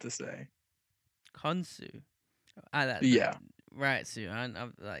 I'd have to say. Konsu. Ah, Yeah. right, Sue.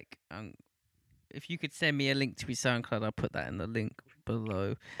 I'm like, if you could send me a link to his SoundCloud, I'll put that in the link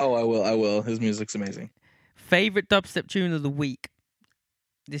below. Oh, I will. I will. His music's amazing. Favorite dubstep tune of the week.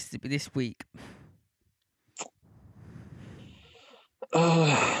 This week.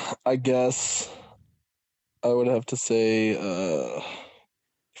 I guess I would have to say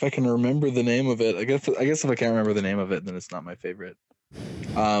if I can remember the name of it. I guess if I can't remember the name of it, then it's not my favorite.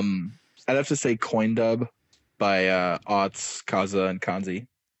 I'd have to say Coin Dub by Otz, Kaza, and Kanzi.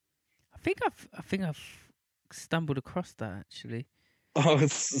 I think I've stumbled across that actually. Oh,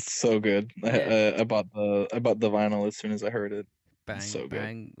 it's so good. Yeah. I bought the vinyl as soon as I heard it. It's Bang so good.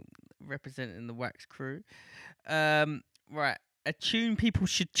 bang, representing the Wax crew. Right, a tune people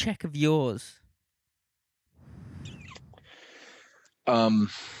should check of yours.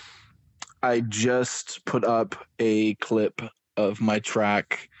 I just put up a clip of my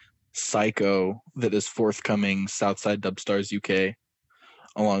track Psycho that is forthcoming Southside Dubstars UK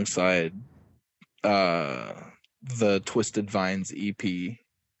alongside the Twisted Vines EP.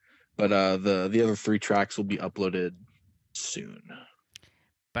 But the other 3 tracks will be uploaded soon.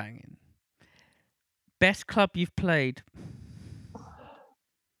 Banging. Best club you've played.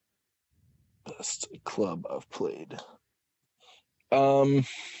 Best club I've played.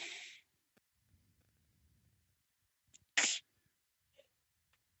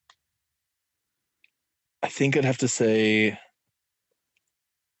 I think I'd have to say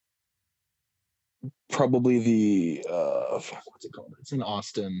probably the what's it called? It's in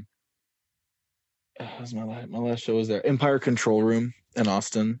Austin. My last show was there. Empire Control Room in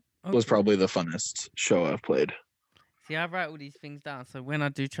Austin. was Okay. probably the funnest show I've played. See, I write all these things down, so when I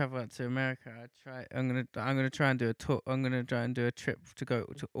do travel out to America, I'm gonna try and do a tour. I'm gonna try and do a trip to go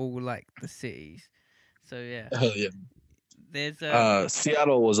to all like the cities. So yeah, Hell yeah. there's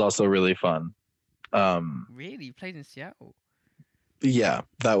Seattle was also really fun. really you played in Seattle. Yeah,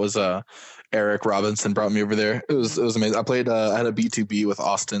 that was Eric Robinson brought me over there. It was amazing. I played I had a B2B with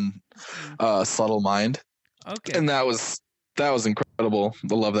Austin Subtle Mind. Okay. And that was incredible.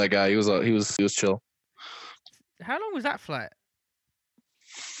 I love that guy. He was chill. How long was that flight?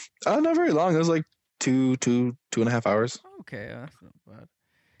 Not very long. It was like 2.5 hours. Okay, that's not bad.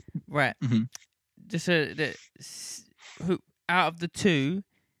 Right. Mhm. Just who out of the two,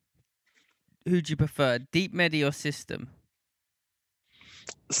 who'd you prefer, Deep Medi or System?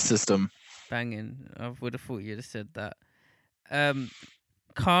 System. Banging. I would have thought you'd have said that.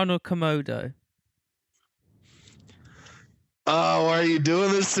 Khan or Komodo? Oh, why are you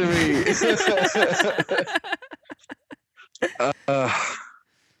doing this to me?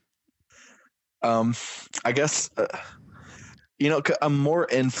 I guess I'm more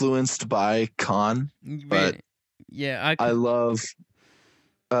influenced by Khan, but yeah, I love.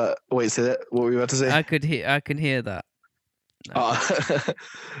 Wait, say that. What were you about to say? I can hear that.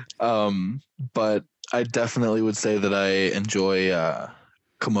 But I definitely would say that I enjoy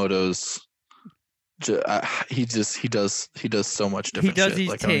Komodo's. He does so much different. He does shit. his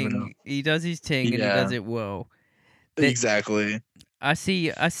like, thing. He does his thing, and he does it well. Exactly. I see.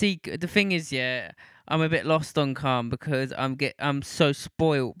 The thing is, yeah, I'm a bit lost on Khan because I'm so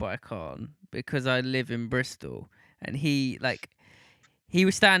spoilt by Khan because I live in Bristol, and he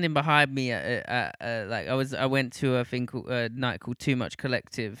was standing behind me at I went to a night called Too Much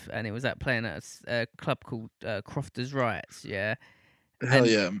Collective, and it was playing at a club called Crofters Rights, yeah. Hell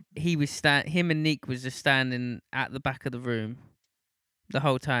yeah. Him and Nick was just standing at the back of the room the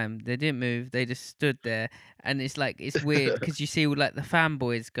whole time. They didn't move. They just stood there, and it's weird because you see all the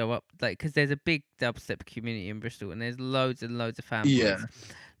fanboys go up, because there's a big dubstep community in Bristol, and there's loads and loads of fanboys. Yeah.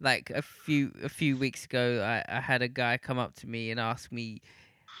 Like a few weeks ago, I had a guy come up to me and ask me,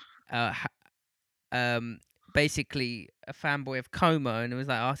 basically a fanboy of Como, and it was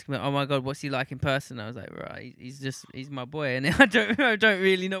asking me, "Oh my god, what's he like in person?" I was like, "Right, he's my boy," and I don't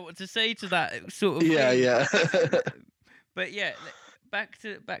really know what to say to that sort of thing. Yeah. But yeah, back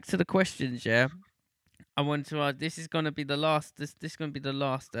to the questions. Yeah, I want to ask. This is gonna be the last. This is gonna be the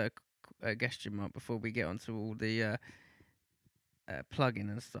last question mark before we get onto all the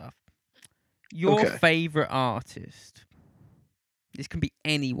plugin and stuff. Your favorite artist. This can be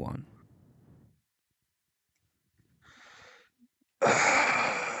anyone.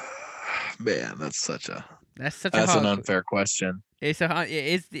 Man, that's an unfair question. That's why I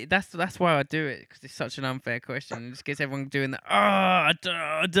do it, because it's such an unfair question. It just gets everyone doing that. I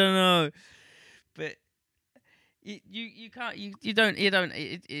don't know, but you can't you don't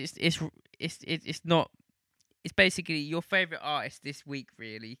it's not. It's basically your favorite artist this week,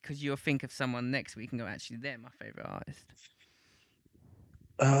 really, because you'll think of someone next week and go, actually, they're my favorite artist.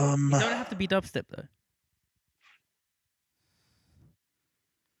 You don't have to be dubstep though.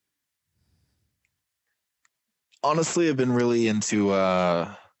 Honestly, I've been really into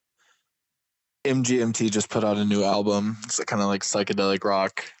MGMT. Just put out a new album. It's kind of like psychedelic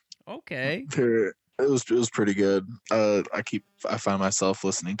rock. Okay. It was pretty good. I find myself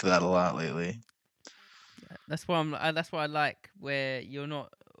listening to that a lot lately. Yeah, that's why I like where you're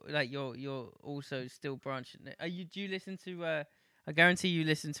not you're also still branching. Do you listen to I guarantee you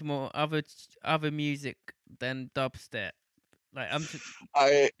listen to more other music than dubstep.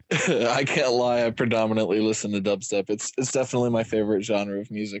 I can't lie. I predominantly listen to dubstep. It's definitely my favorite genre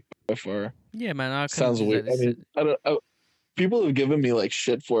of music by far. Yeah, man. Sounds weird. I mean, people have given me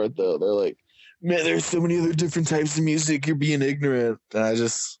shit for it though. They're like, "Man, there's so many other different types of music. You're being ignorant." And I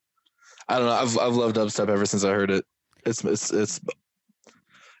don't know. I've loved dubstep ever since I heard it. It's Bro,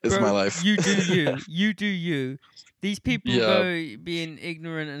 my life. You do you. You do you. These people go being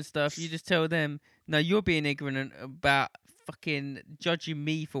ignorant and stuff. You just tell them, no, you're being ignorant about fucking judging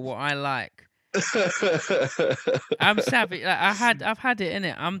me for what I like. I'm savage. I've had it in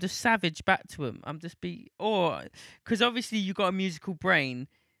it. I'm just savage back to them. I'm just because obviously you got a musical brain.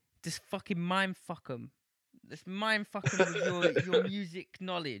 Just fucking mind fuck them. Just mind fuck them with your music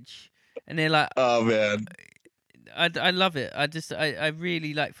knowledge. And they're like, oh man. I love it. I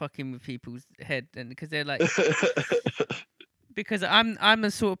really like fucking with people's head, and because they're like, because I'm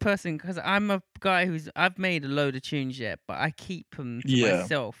the sort of person, because I'm a guy I've made a load of tunes yet, but I keep them to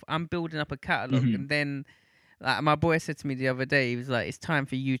myself. I'm building up a catalog, and then my boy said to me the other day, he was like, it's time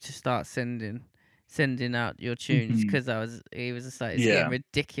for you to start sending sending out your tunes because he was just like, it's getting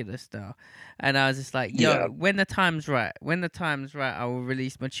ridiculous now, and I was just like, yo, when the time's right, I will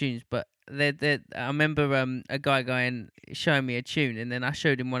release my tunes. But I remember a guy showing me a tune, and then I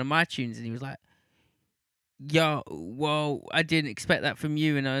showed him one of my tunes, and he was like, yo, well, I didn't expect that from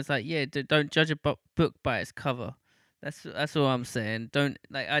you, and I was like, yeah, don't judge a book by its cover. That's all I'm saying. Don't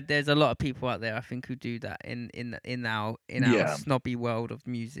there's a lot of people out there I think who do that in our snobby world of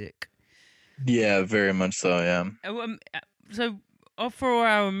music. Yeah, very much so. Yeah. So for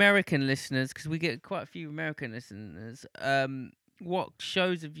our American listeners, because we get quite a few American listeners, what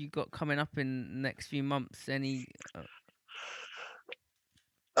shows have you got coming up in the next few months? Any?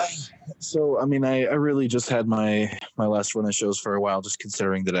 So I mean, I really just had my last run of shows for a while, just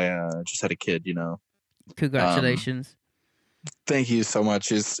considering that I just had a kid. Congratulations. Thank you so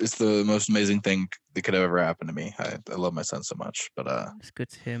much. It's the most amazing thing that could have ever happened to me. I love my son so much. But it's good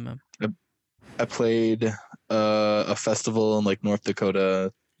to hear, man. I played a festival in like North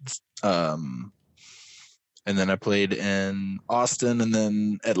Dakota, and then I played in Austin and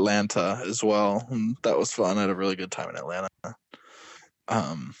then Atlanta as well. And that was fun. I had a really good time in Atlanta.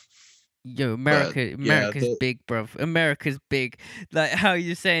 Yo, America's big, bruv. America's big. Like how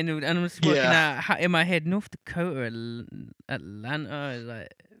you're saying, and I'm just working out in my head, North Dakota, Atlanta,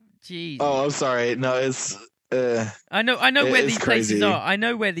 like, jeez. Oh, I'm sorry. No, it's. I know where these places are. I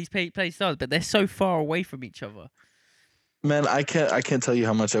know where these places are, but they're so far away from each other. Man, I can't tell you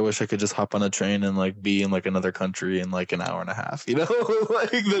how much I wish I could just hop on a train and like be in like another country in like an hour and a half.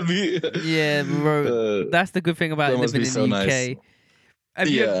 Like that'd be. Yeah, bro. That's the good thing about living in the UK. Nice. Have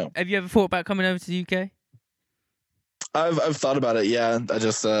you ever thought about coming over to the UK? I've thought about it. Yeah, I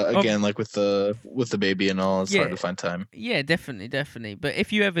just again like with the baby and all, it's hard to find time. Yeah, definitely. But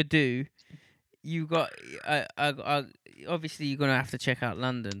if you ever do, you got obviously you're gonna have to check out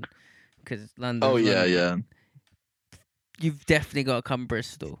London because London. Oh yeah, yeah. You've definitely got to come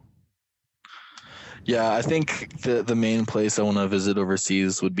Bristol. Yeah, I think the main place I want to visit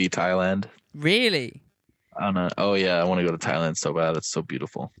overseas would be Thailand. Really? Oh yeah, I want to go to Thailand so bad. It's so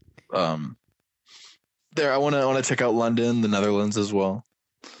beautiful. There, I want to check out London, the Netherlands as well.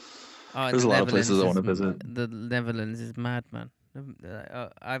 There's a lot of places I want to visit. The Netherlands is mad, man.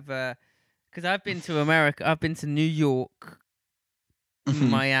 Because I've been to America. I've been to New York,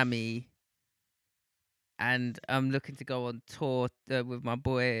 Miami, and I'm looking to go on tour with my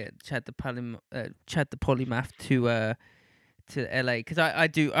boy Chad the Polymath to LA because I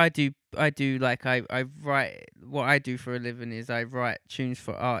do like I write. What I do for a living is I write tunes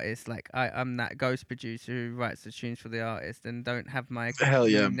for artists. Like I'm that ghost producer who writes the tunes for the artist and don't have my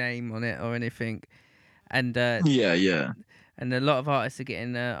name on it or anything. And and a lot of artists are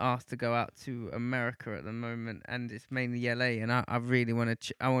getting asked to go out to America at the moment, and it's mainly LA. And I really want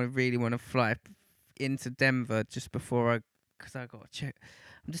to really want to fly into Denver just before because I got to check.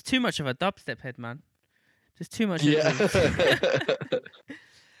 I'm just too much of a dubstep head, man. Just too much. Yeah.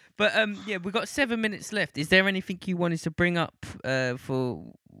 But we've got 7 minutes left. Is there anything you wanted to bring up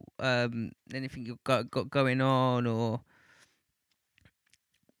for anything you've got going on or?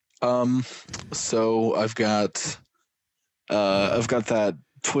 So I've got that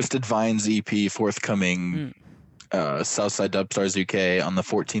Twisted Vines EP forthcoming, Southside Dubstars UK on the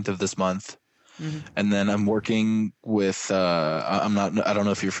 14th of this month. Mm-hmm. And then I'm working with I don't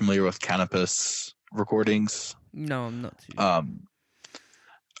know if you're familiar with Canopus Recordings. No, I'm not too.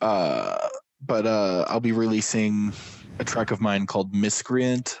 But I'll be releasing a track of mine called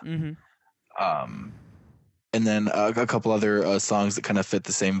Miscreant. Mm-hmm. And then a couple other songs that kind of fit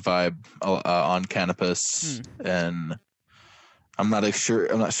the same vibe on Canopus. And I'm not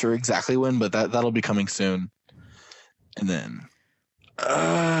sure exactly when, but that'll be coming soon. And then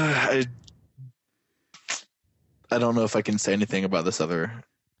I don't know if I can say anything about this other.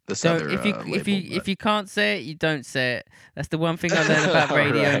 If you can't say it, you don't say it. That's the one thing I learned about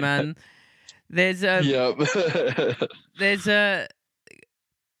radio, right. Man. There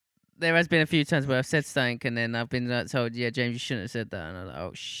has been a few times where I've said something and then I've been told, yeah, James, you shouldn't have said that, and I'm like,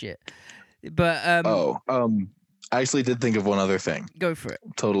 oh shit. But I actually did think of one other thing. Go for it.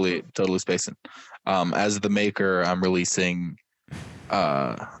 Totally spacing. As the maker, I'm releasing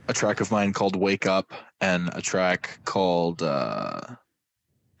a track of mine called Wake Up and a track called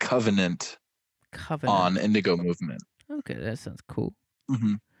Covenant on Indigo Movement. Okay, that sounds cool.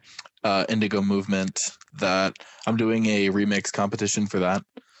 Mm-hmm. Indigo Movement, that I'm doing a remix competition for that.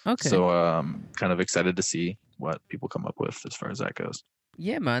 Okay. So kind of excited to see what people come up with as far as that goes.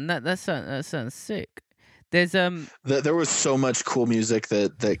 Yeah, man, that sounds sick. There's there was so much cool music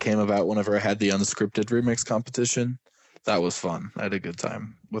that came about whenever I had the unscripted remix competition that was fun. I had a good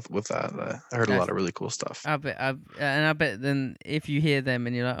time with that. I heard a lot of really cool stuff. I bet then if you hear them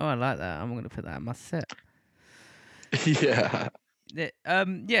and you're like, oh, I like that, I'm gonna put that in my set. Yeah.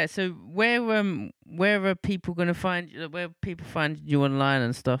 Yeah. So where are people gonna find you? Where people find you online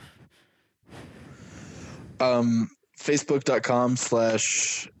and stuff? Facebook.com/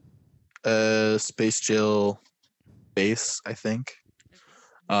 Space Jail Bass, I think.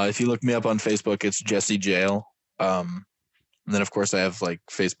 If you look me up on Facebook, it's Jesse Jail. And then of course I have like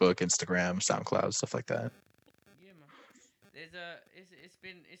Facebook, Instagram, SoundCloud, stuff like that. Yeah, man.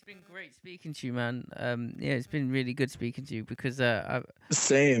 It's been great speaking to you, man. Yeah, it's been really good speaking to you because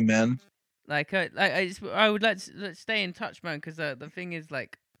Same, man. I would like to let's stay in touch, man. Because the thing is,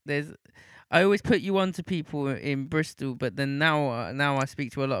 like, I always put you on to people in Bristol, but then now I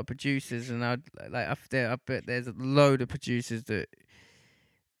speak to a lot of producers, and I bet there's a load of producers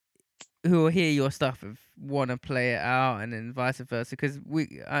who will hear your stuff and want to play it out, and then vice versa. Because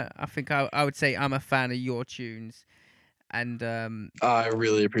I think I would say I'm a fan of your tunes, and I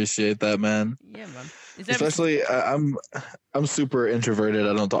really appreciate that, man. yeah, man. Especially I'm super introverted.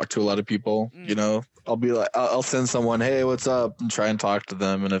 I don't talk to a lot of people. You know, I'll be like, I'll send someone, hey, what's up, and try and talk to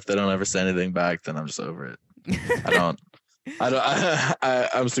them, and if they don't ever say anything back, then I'm just over it.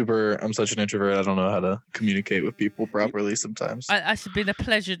 I'm such an introvert. I don't know how to communicate with people properly sometimes. It's been a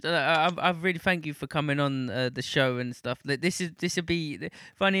pleasure. I really thank you for coming on the show and stuff. This will be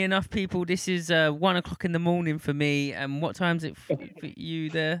funny enough, people. This is 1 o'clock in the morning for me. And what time's it for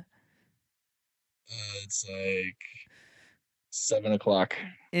you there? It's like 7 o'clock.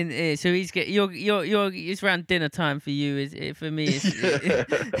 So it's around dinner time for you. For me,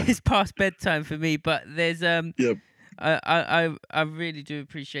 it's past bedtime for me. But there's Yep. I really do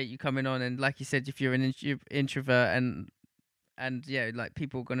appreciate you coming on, and like you said, if you're an introvert and yeah, like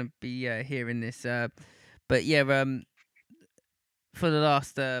people are gonna be hearing this, but yeah, for the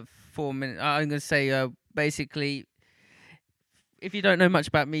last 4 minutes, I'm gonna say basically, if you don't know much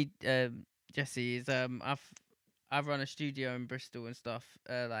about me, Jesse, is I've run a studio in Bristol and stuff,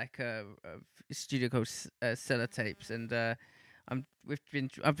 like a studio called Sellotapes, and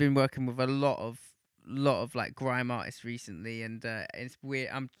I've been working with a lot of like grime artists recently, and it's weird.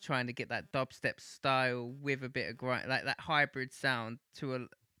 I'm trying to get that dubstep style with a bit of grime, like that hybrid sound to a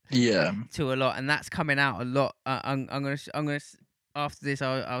lot, and that's coming out a lot. I'm gonna after this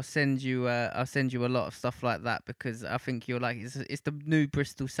I'll send you a lot of stuff like that, because I think you're like it's the new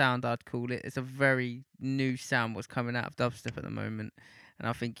Bristol sound, I'd call it. It's a very new sound what's coming out of dubstep at the moment, and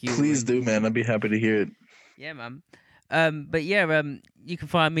I think you please do, man. I'd be happy to hear it. Yeah, man. But yeah, you can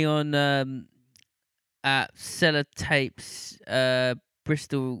find me on at Sellotapes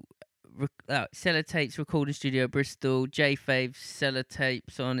Bristol, Sellotapes Recording Studio Bristol, JFave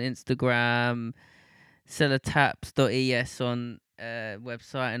Sellotapes on Instagram, Sellotaps.es on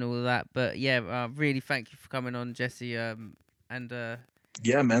website and all of that. But yeah, really thank you for coming on, Jesse. And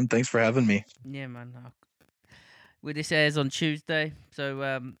yeah, man, thanks for having me. Yeah, man. Well, this airs on Tuesday,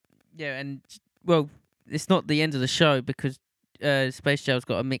 so yeah, and well, it's not the end of the show, because Space Jail's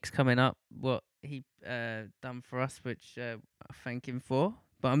got a mix coming up. What he done for us, which I thank him for.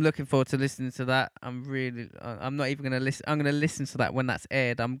 But I'm looking forward to listening to that. I'm not even gonna listen. I'm gonna listen to that when that's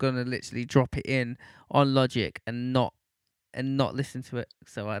aired. I'm gonna literally drop it in on Logic and not listen to it.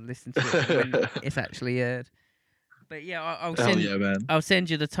 So I listen to it when it's actually aired. But yeah, I'll send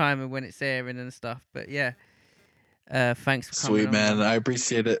you the time and when it's airing and stuff. But yeah, thanks for coming. Sweet, man. I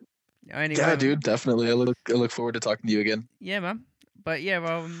appreciate it. Anyway, yeah, dude, definitely. I look forward to talking to you again. Yeah, man. But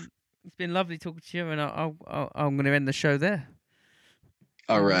yeah, it's been lovely talking to you, and I'm going to end the show there.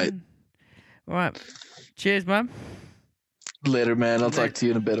 All right. All right. Cheers, man. Later, man. I'll talk to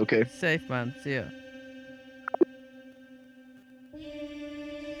you in a bit, okay? Safe, man. See ya.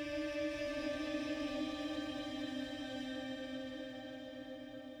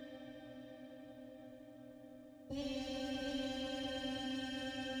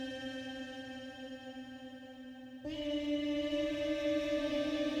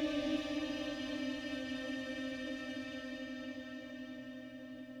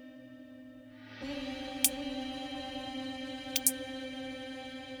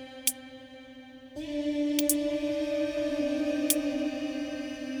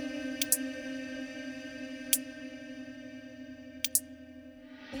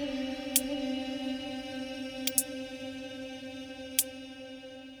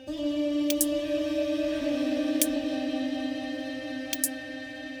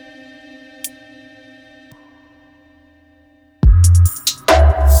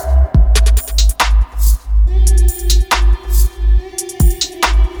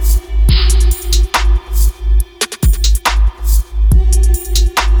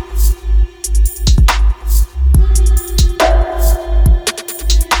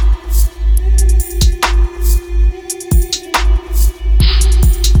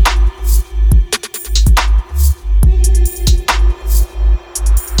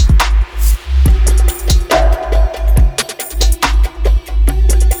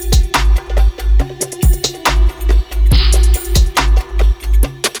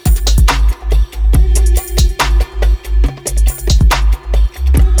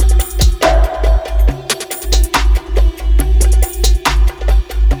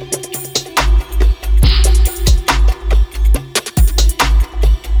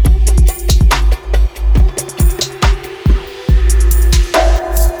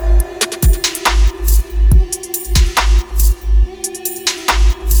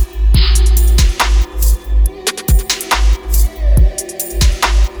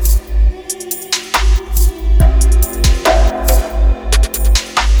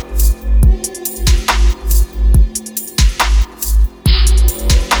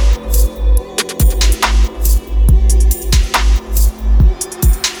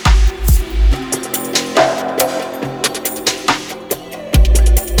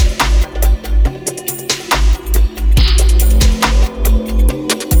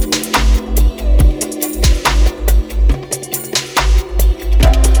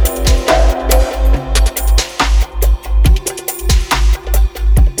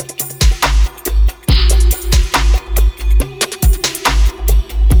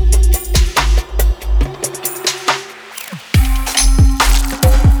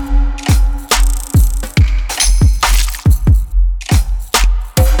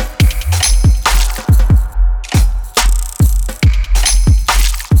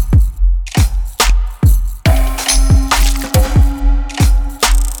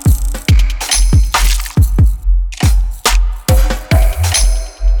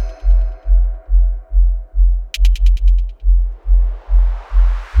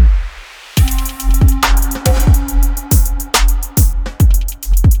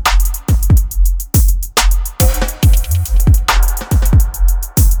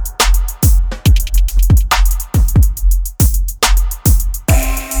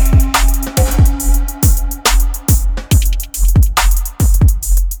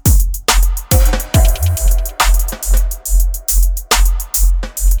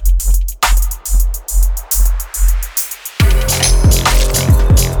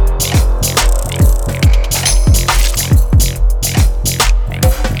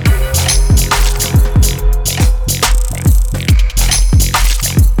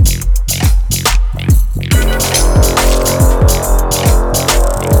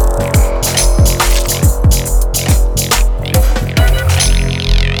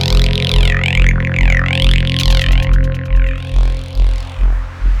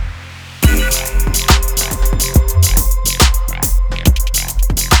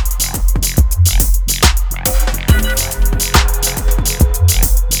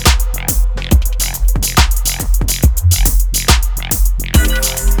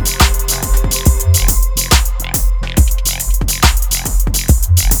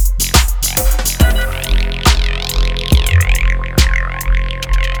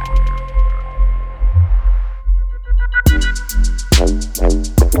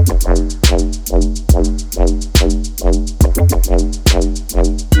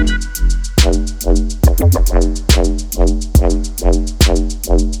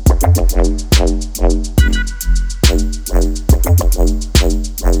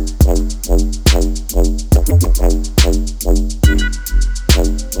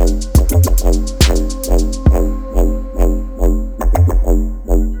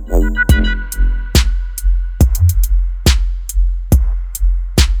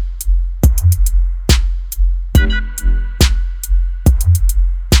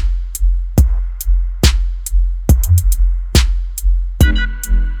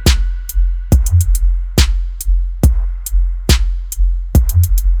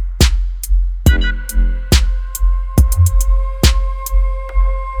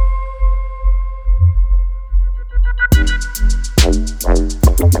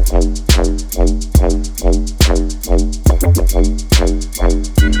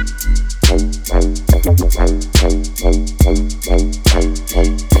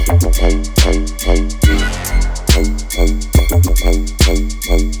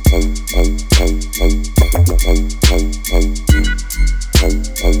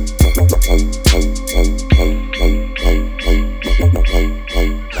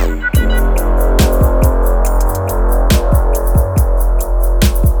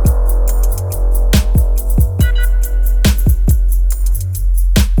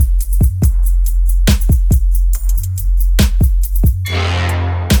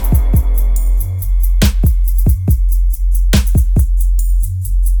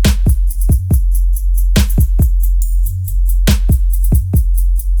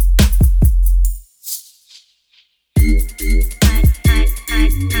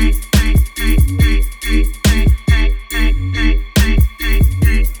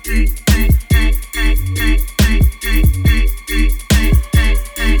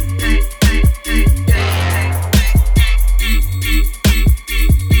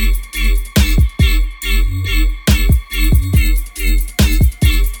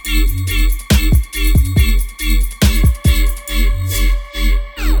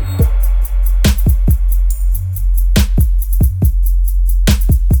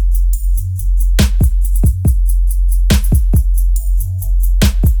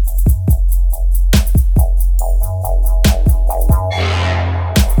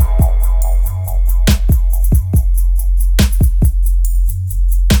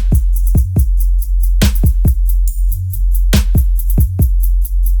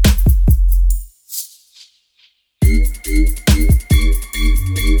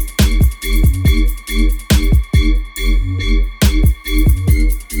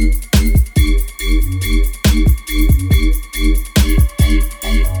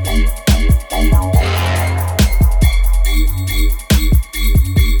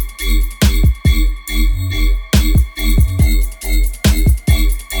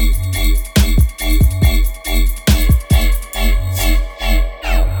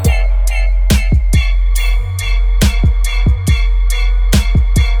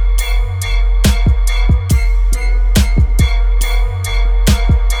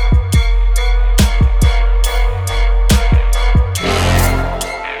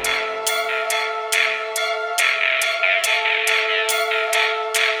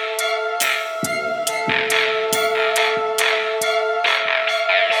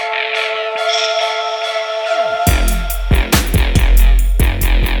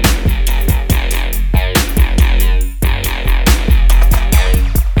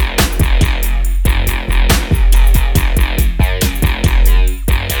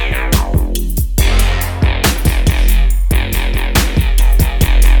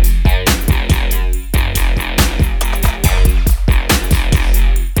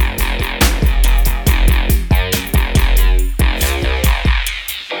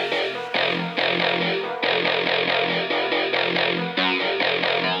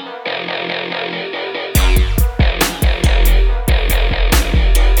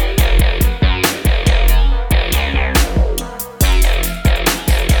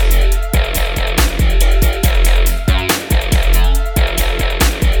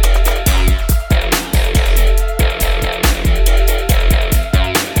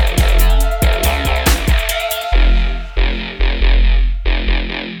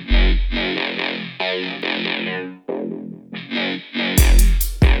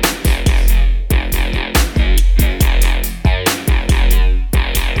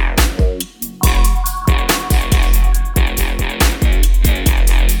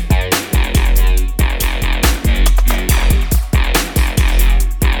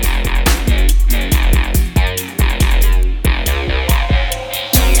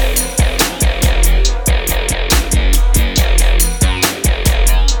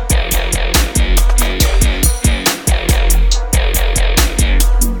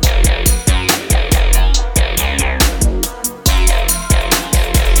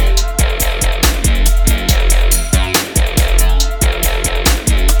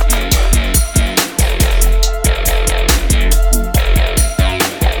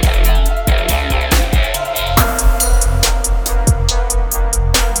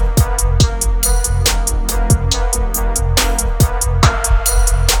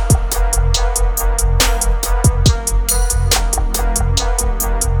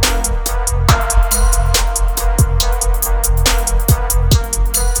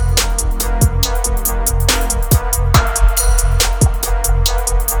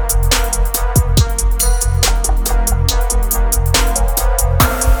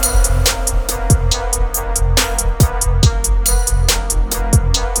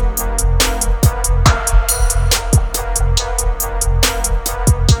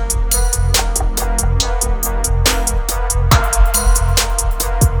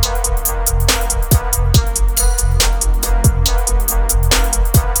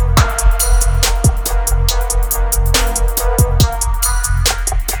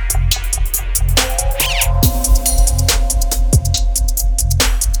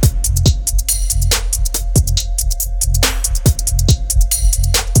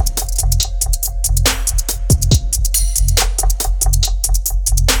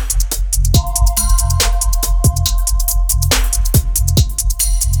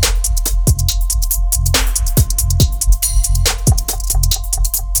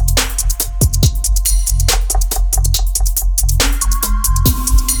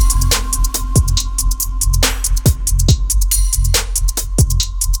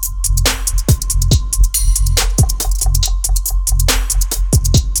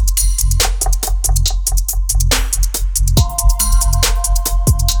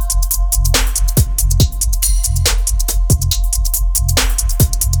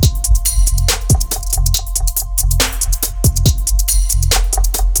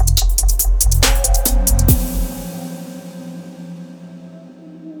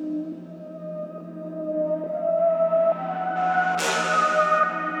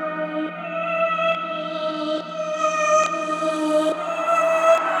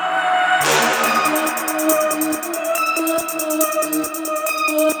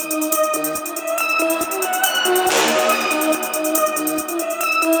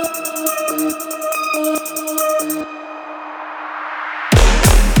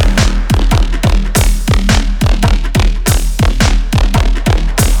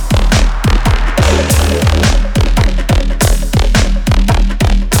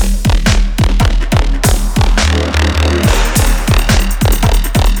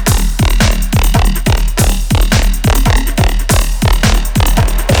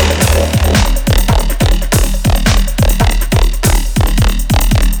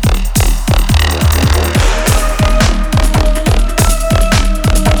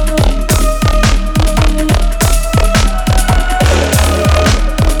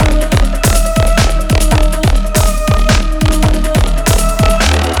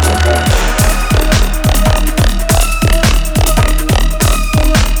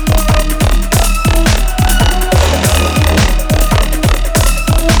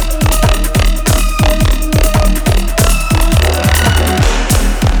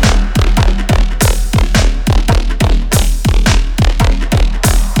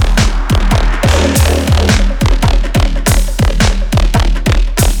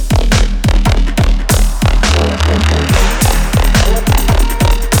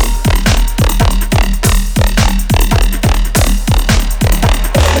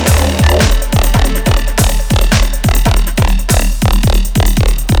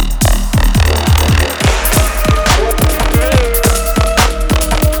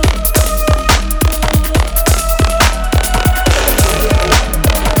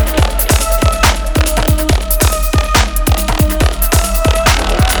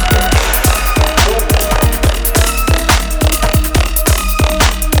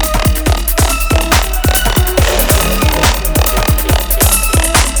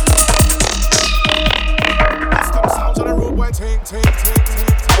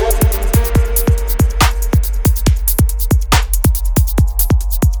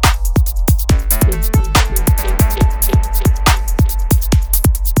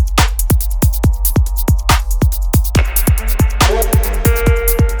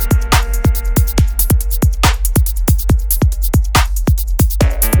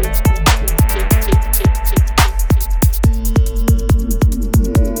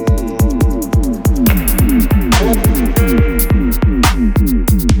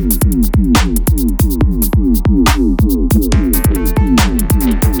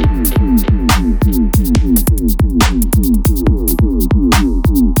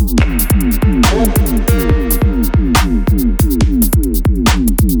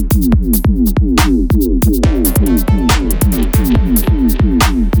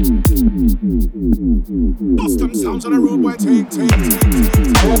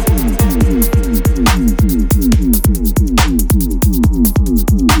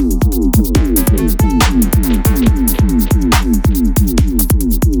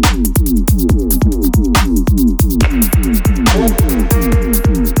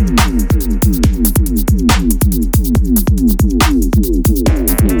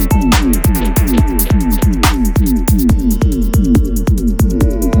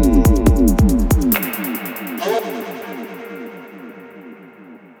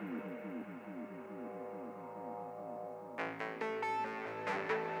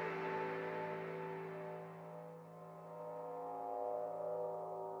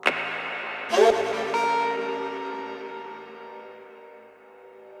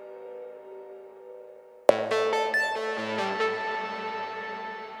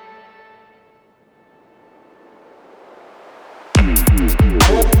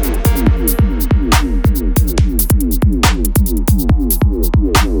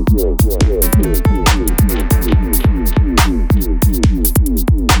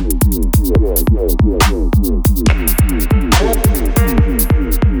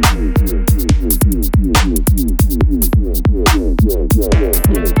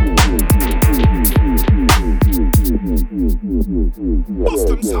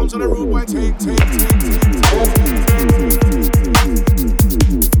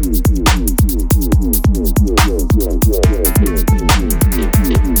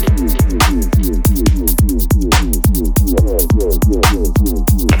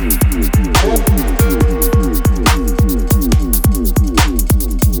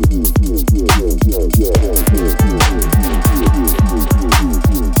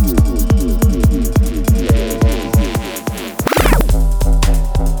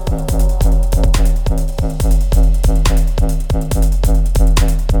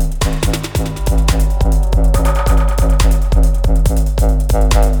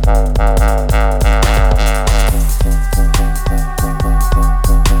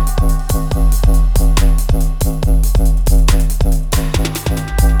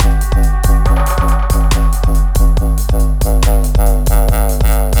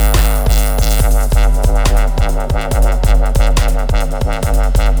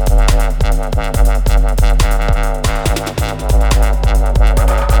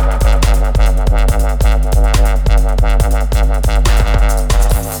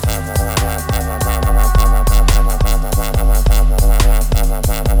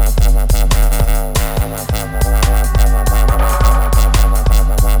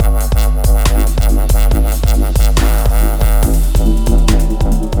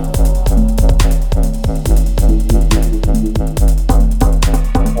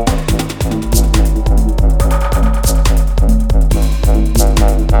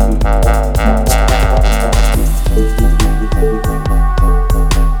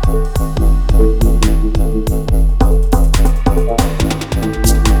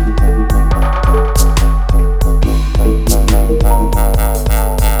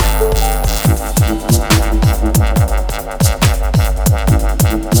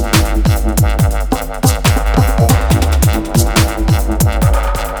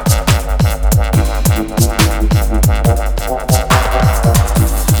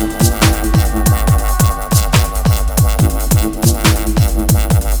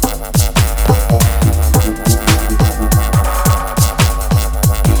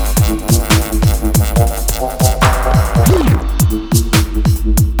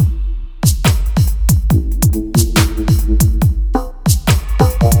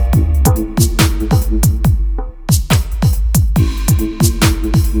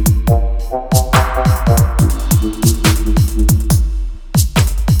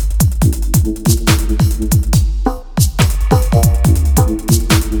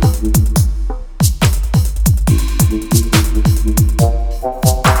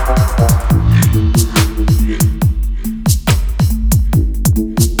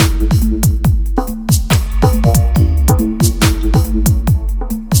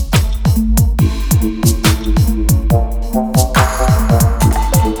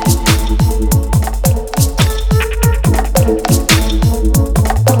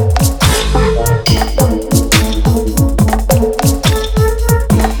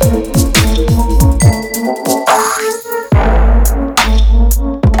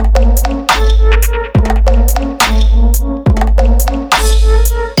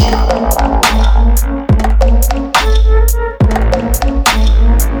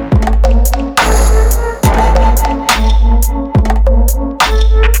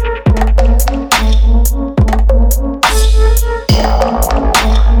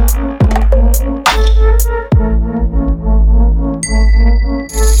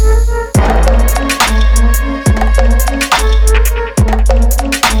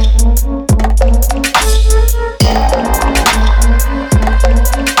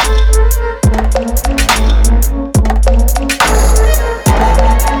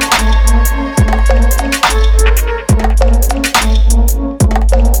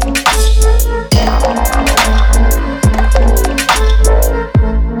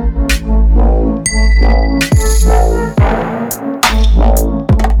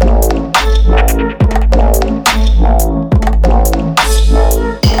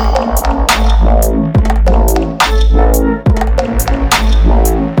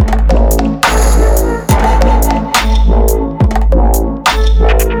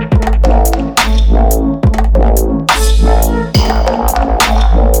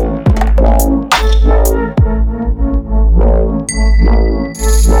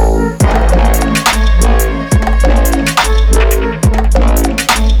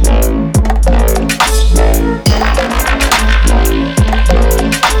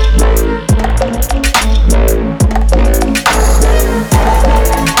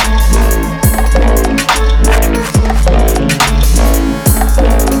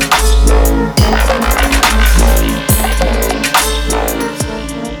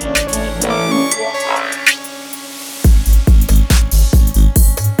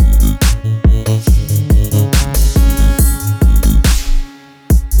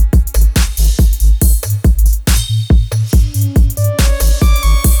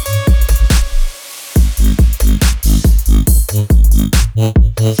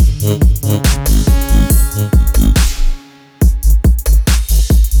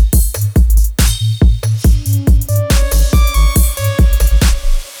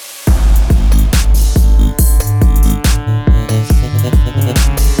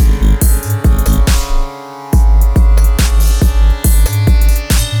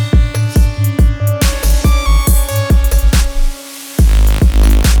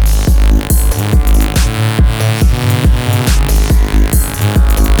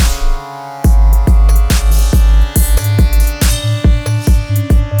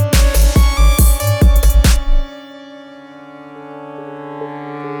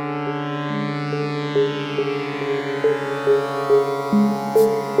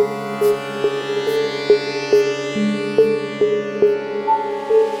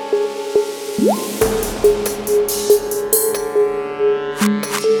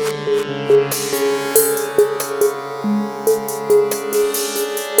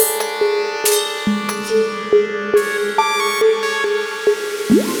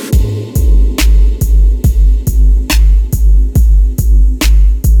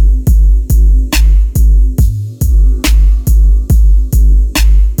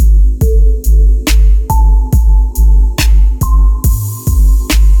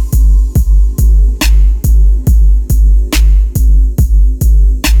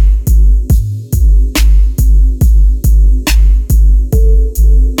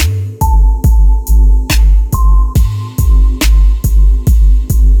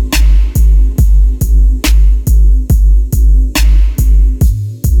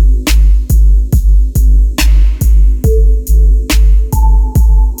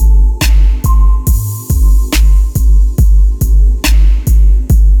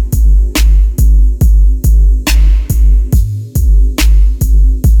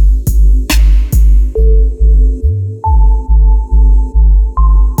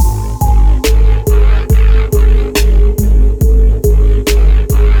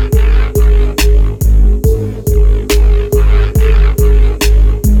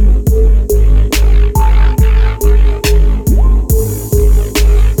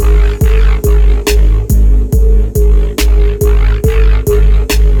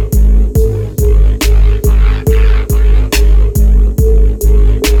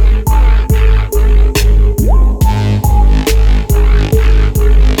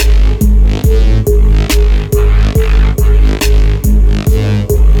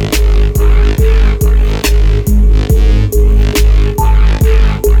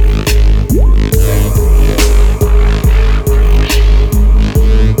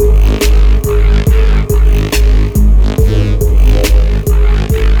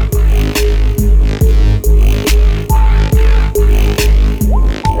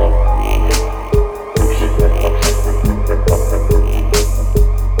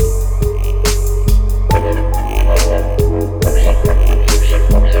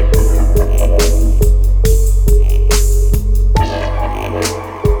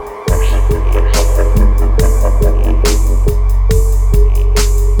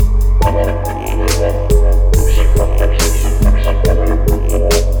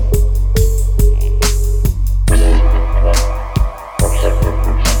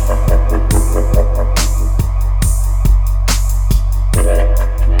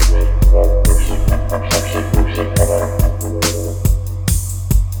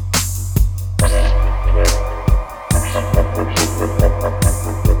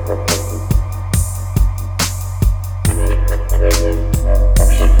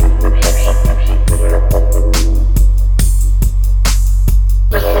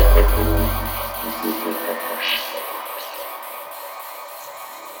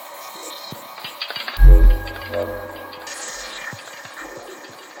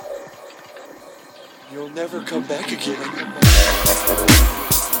 You'll never come back again.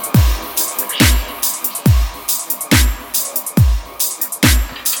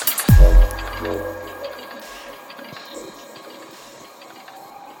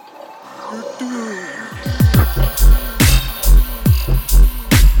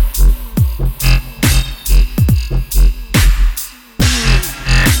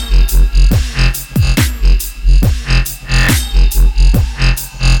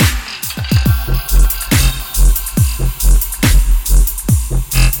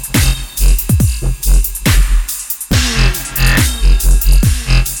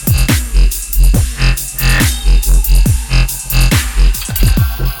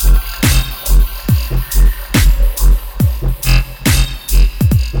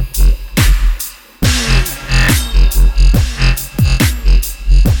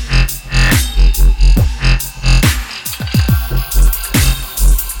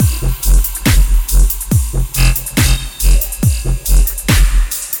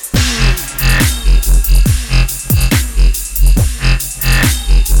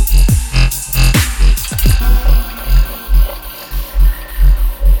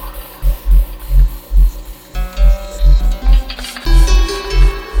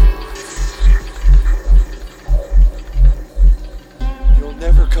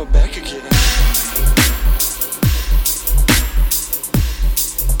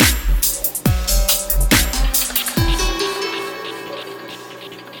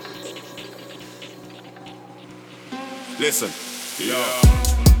 Listen, yo,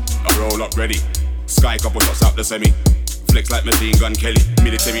 I roll up ready. Sky couple shots out the semi. Flex like Machine Gun Kelly.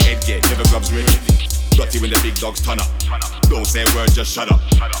 Military headgear, never gloves ready. Got you when the big dogs turn up. Don't say a word, just shut up.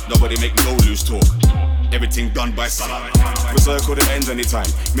 Nobody make no loose talk. Everything done by sun. We circle the ends anytime.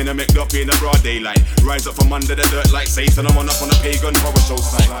 Me no make up in the broad daylight. Rise up from under the dirt like Satan. I'm on up on a pagan horror show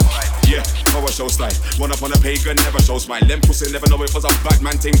style. Yeah, horror show style. One up on a pagan, never show smile. Them pussy never know it was a bad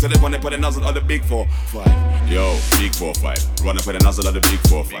man thing. So they wanna put a nozzle on the big 4-5. Yo, big 4-5. Run up with a nozzle on the big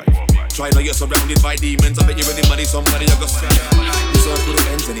 4-5. Try now you're surrounded by demons. I bet you any money, somebody you go stand. We circle the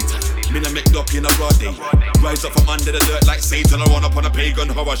ends anytime. Me no make up in a broad day. Rise up from under the dirt like Satan. I run up on a pagan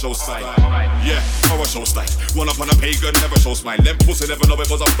horror show style. Yeah, horror show style. One up on a pagan, never show smile. Them pussy never know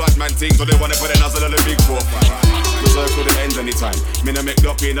it was a bad man thing. So they wanna put a nozzle on the big 4-5. We circle the ends anytime. Me no make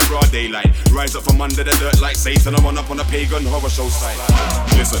up in a broad daylight. Rise up from under the dirt like Satan. I run up on a pagan horror show style.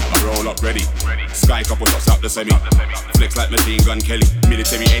 Listen, I roll up ready. Sky couple shots out the semi. Flex like Machine Gun Kelly.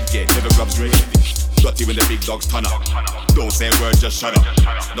 Military headgear, never gloves ready. Got you when the big dogs turn up. Don't say a word, just shut up.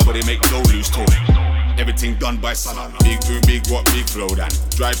 Nobody make no loose talk. Everything done by sun. Big who, big what, big flow dan.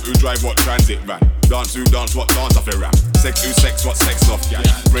 Drive who, drive what, transit van. Dance who, dance what, dance off a rap. Sex who, sex what, sex off, yeah.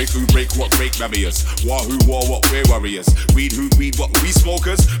 Break who, break what, break barriers. War who, war what, we're warriors. Weed who, weed what, we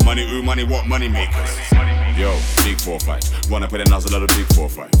smokers. Money who, money what, money makers. Yo, big 4-5. Wanna put a nozzle on the big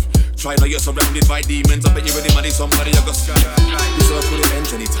 4-5. Try now you're surrounded by demons. I bet you any money, somebody you go sky. You circle the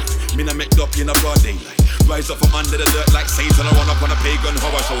ends anytime. Me no make up in a broad daylight. Rise up from under the dirt like Satan. I run up on a pagan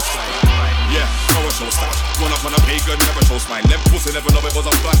horror show style. Yeah, horror show style. Run up on a pagan, never show smile. Them pussy never know it was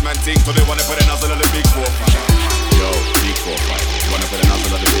a bad man thing. So they wanna put a nozzle on the big 4-5. Yo, big 4-5. Wanna put a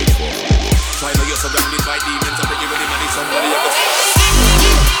nozzle on the big 4-5. Try now you're surrounded by demons. I bet you any money, somebody you go sky.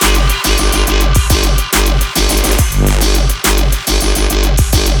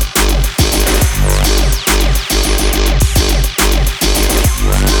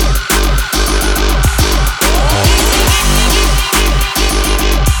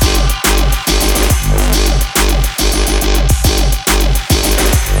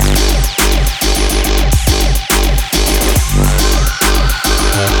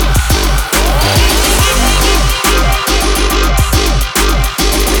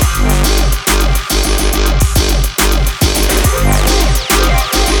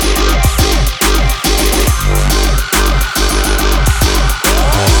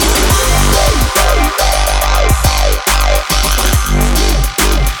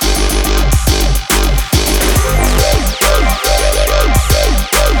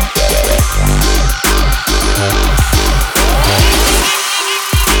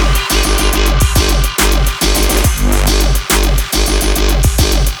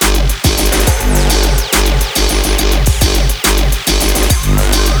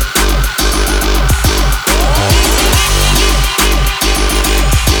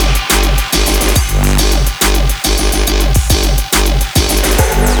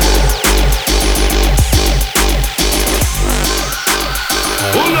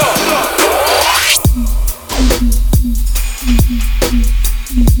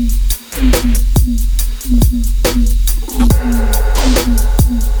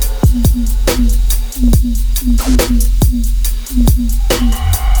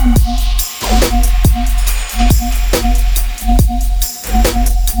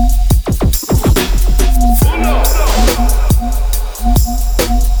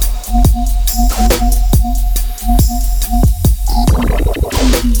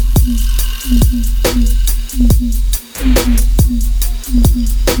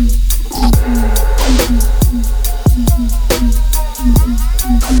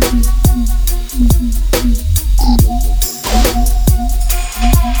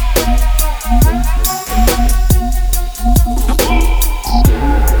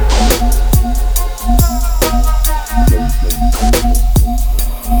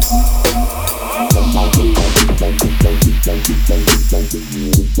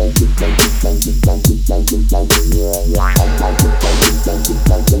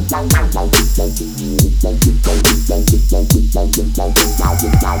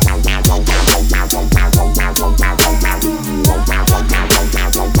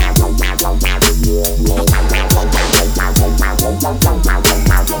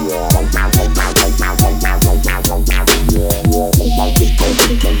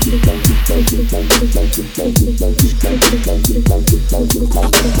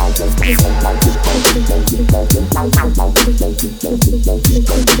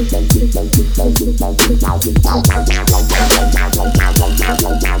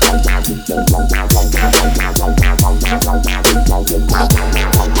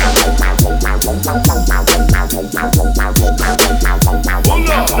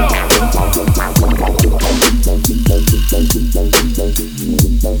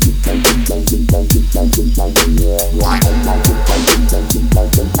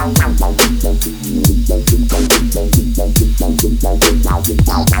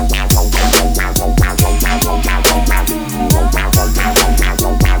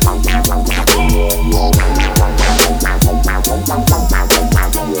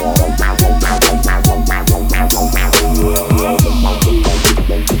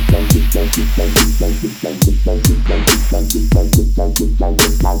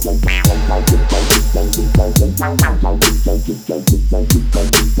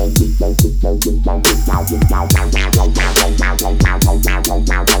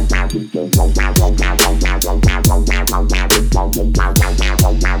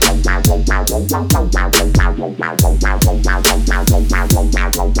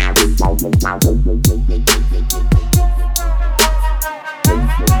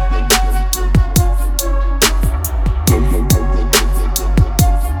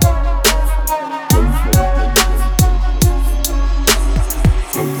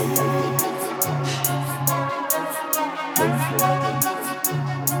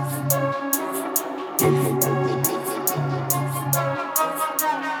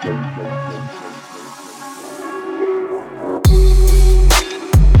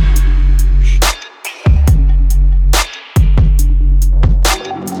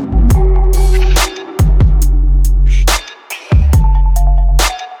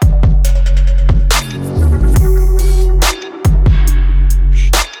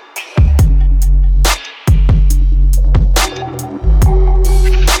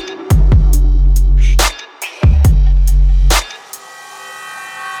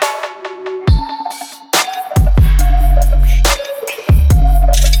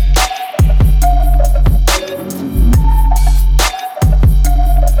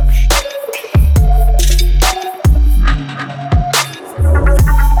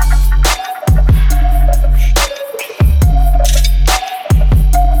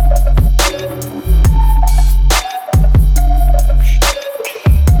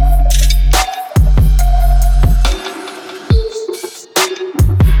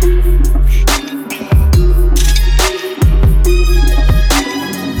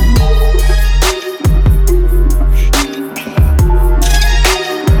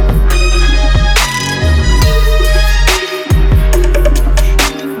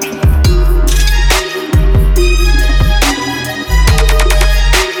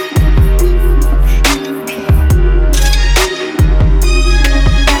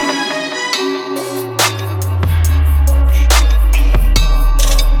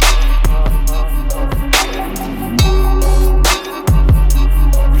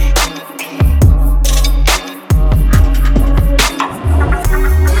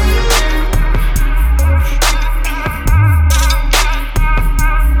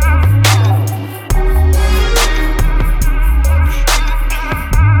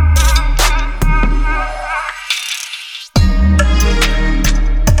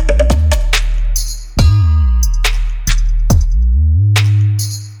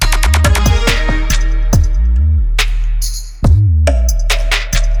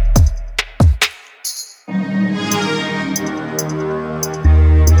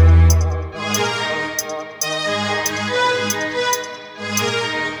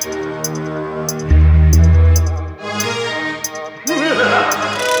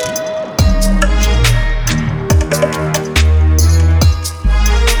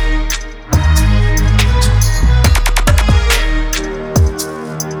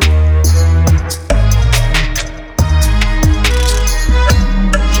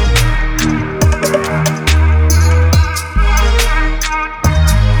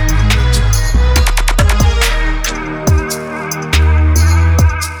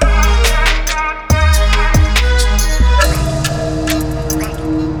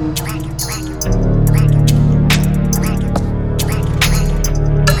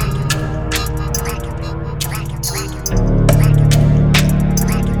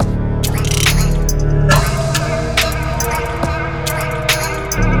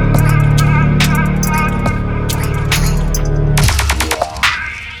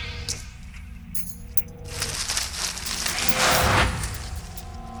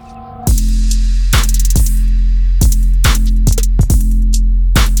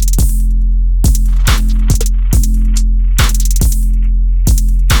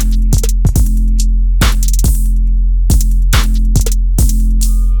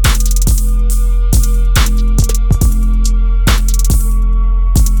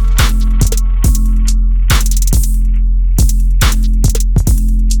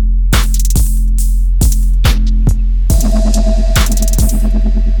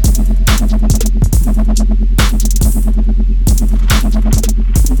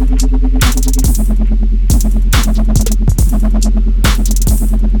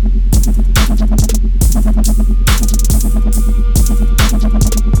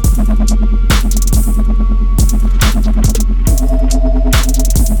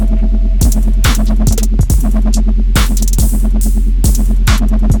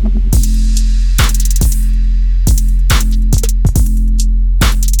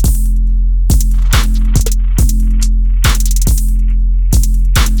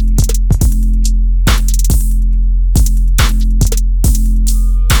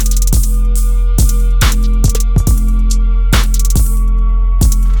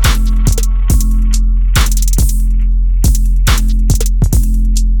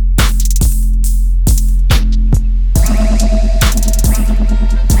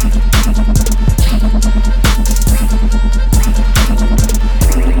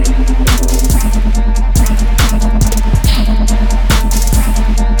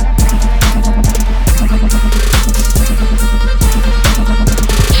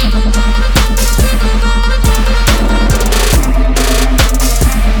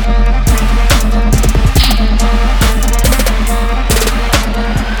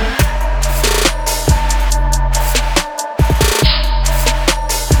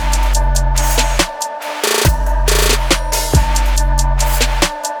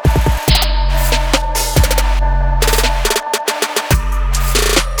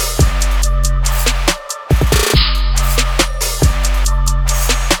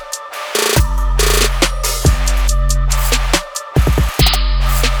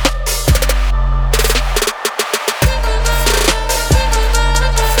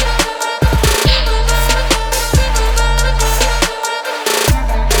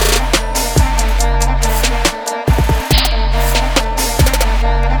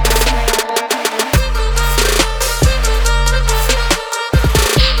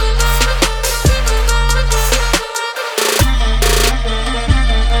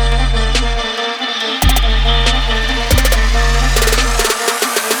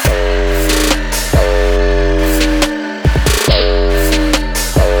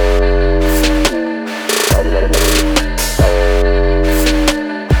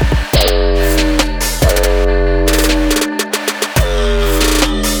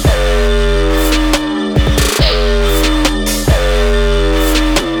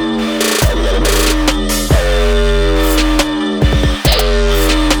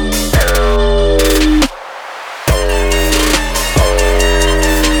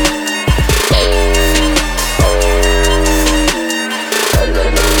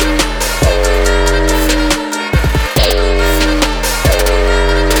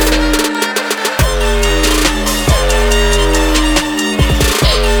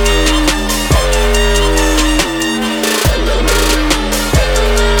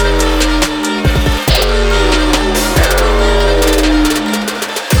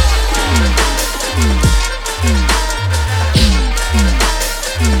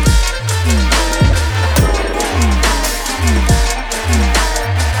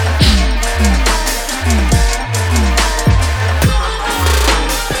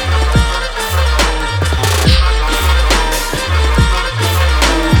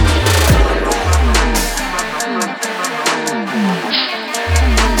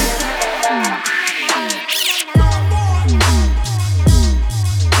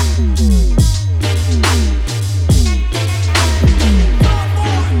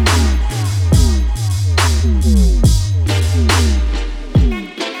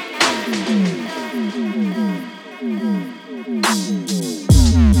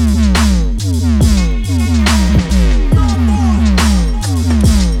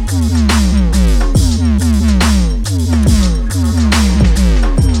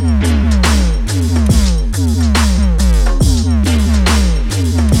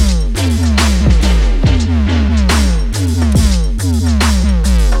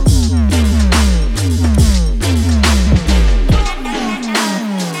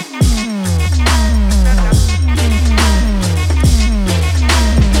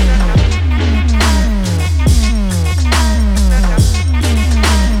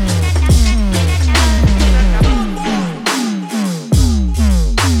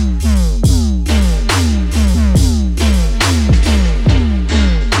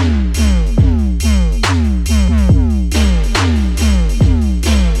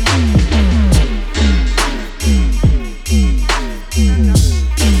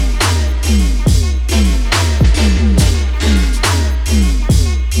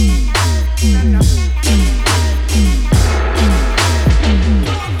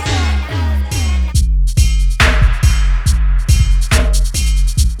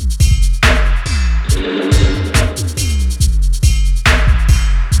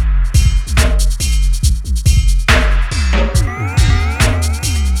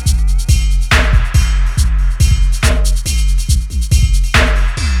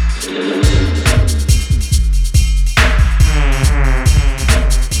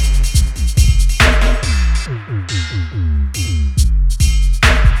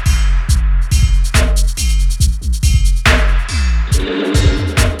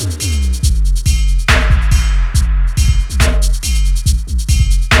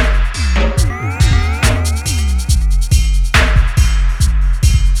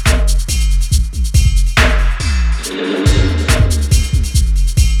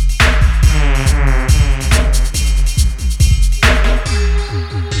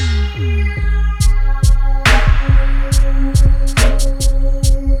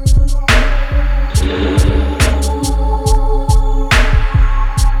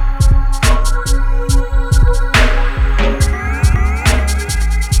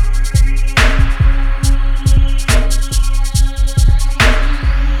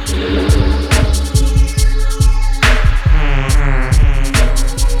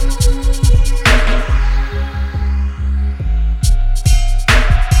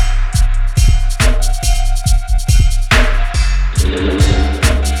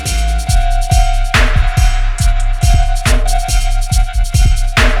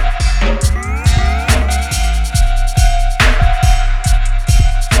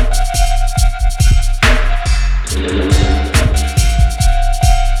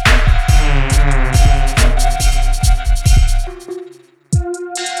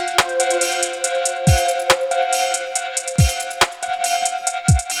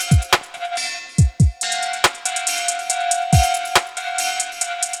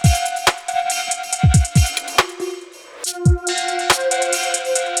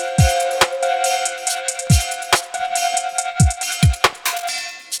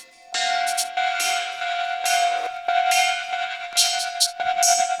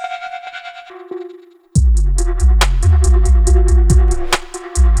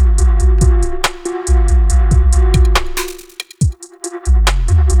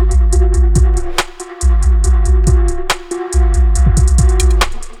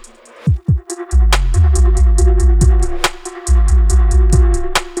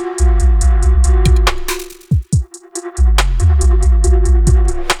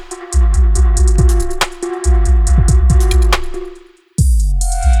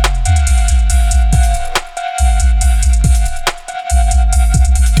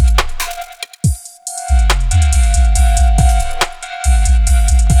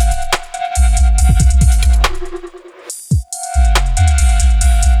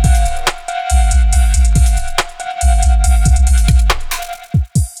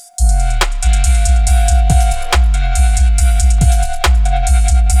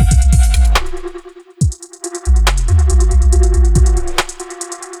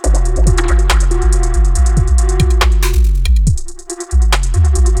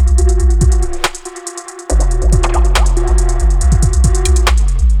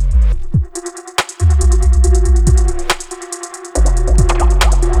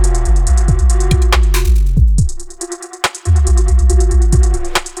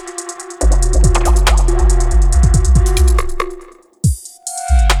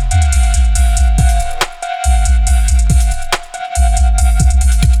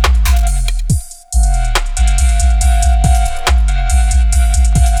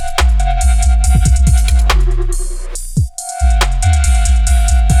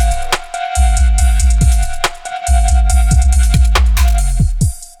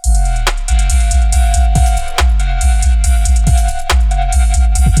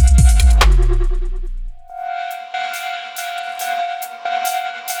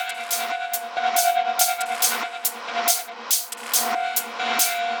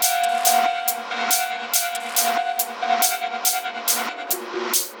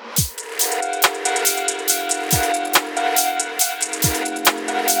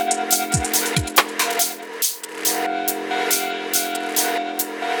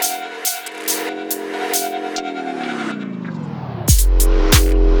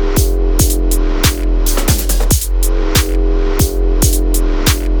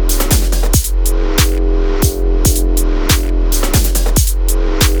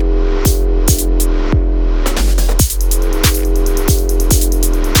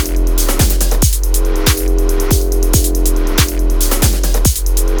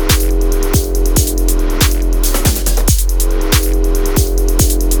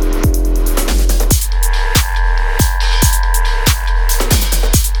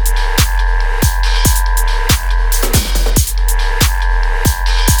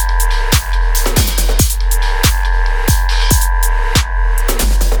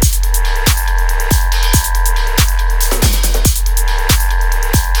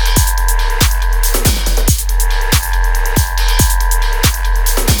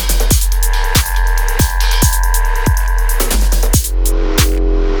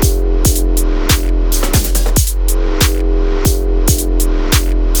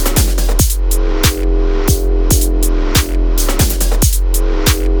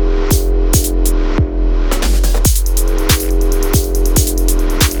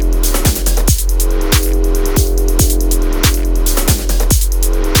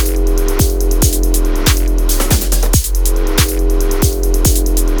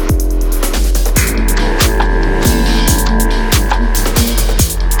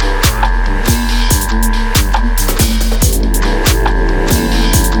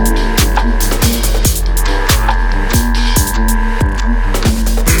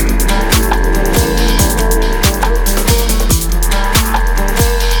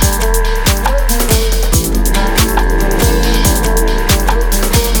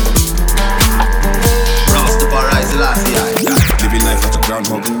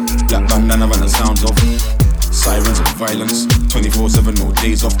 groundhog. Black bandana and the sounds of sirens and violence. 24/7, no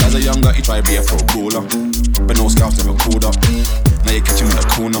days off. As a young guy, he tried to be a pro bowler, but no scouts ever pulled up. Now you catch him in the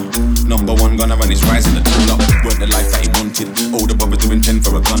corner. Number one gunner and he's rising the tool up. Weren't the life that he wanted. Older brother doing 10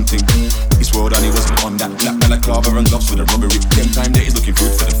 for a gun thing. He swore and he wasn't on that. Black balaclava and gloves for the robbery. Them time that he's looking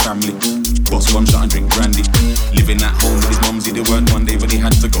food for the family. Boss one shot and drink brandy. Living at home with his mumsy. They weren't one day when he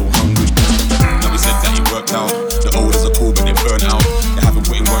had to go hungry. Now he said that he worked out. The olders are cool but they burnt out. They haven't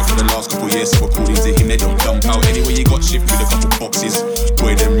put in work for the last couple years, so according to him they don't dump out. Anyway he got shipped with a couple boxes.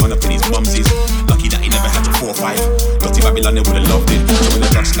 Boy them run up in his mumsies. Lucky that he never had the 4-5. Dirty Babylon they would've loved it. So when the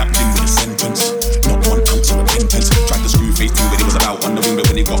judge slapped him with a sentence, not one ounce of repentance. Tried to screw face thing when he was about on the wing, but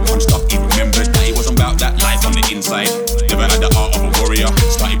when he got punched up he remembered that he wasn't about that life on the inside. Never had the heart of a warrior.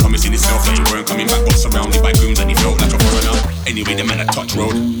 Started promising himself that he weren't coming back, got surrounded by goons and he felt like a foreigner. Anyway the man had touch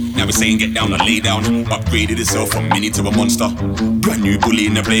road. Now he's saying get down or lay down. Upgraded himself from mini to a monster. Brand new bully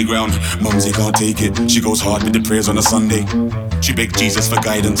in the playground. Mumsy can't take it. She goes hard with the prayers on a Sunday. She begged Jesus for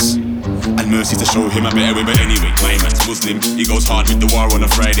guidance and mercy to show him a better way. But anyway, my man's Muslim. He goes hard with the war on a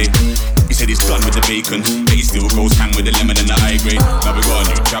Friday. He said he's done with the bacon, but he still goes ham with the lemon and the high grade. Now we got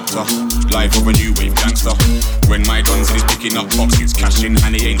a new chapter, life of a new wave gangster. When my done said he's picking up box, he's cashing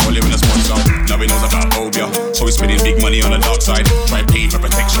and he ain't following a sponsor. Now he knows about Obia, so he's spending big money on the dark side. Try pay for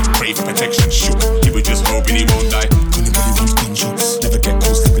protection, pray for protection. Shoot, he was just hoping he won't die. Anybody wants gunshots, never get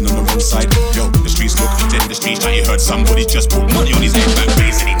caught stepping on the wrong side. Yo, the streets look dead, the streets like he heard somebody just put money on his head back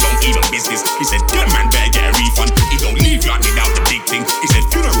base and he don't even business. He said, damn man, better get a refund. He don't leave you without the big thing. He said,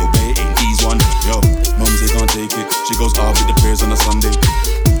 funeral pay ain't ease one. Yo, mumsy can't take it. She goes hard with the prayers on a Sunday.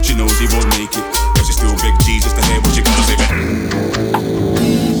 She knows he won't make it, but she still beg Jesus to hear what she gotta say.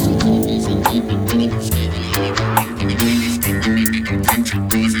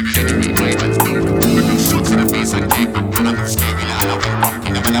 Shots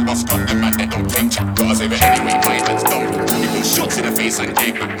in the face and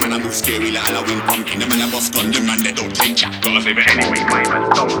egg. Man, I move scary like Halloween pumpkin. The man I bust gun, the man they don't take chat. Gotta save it anyway, my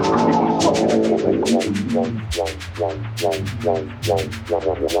man's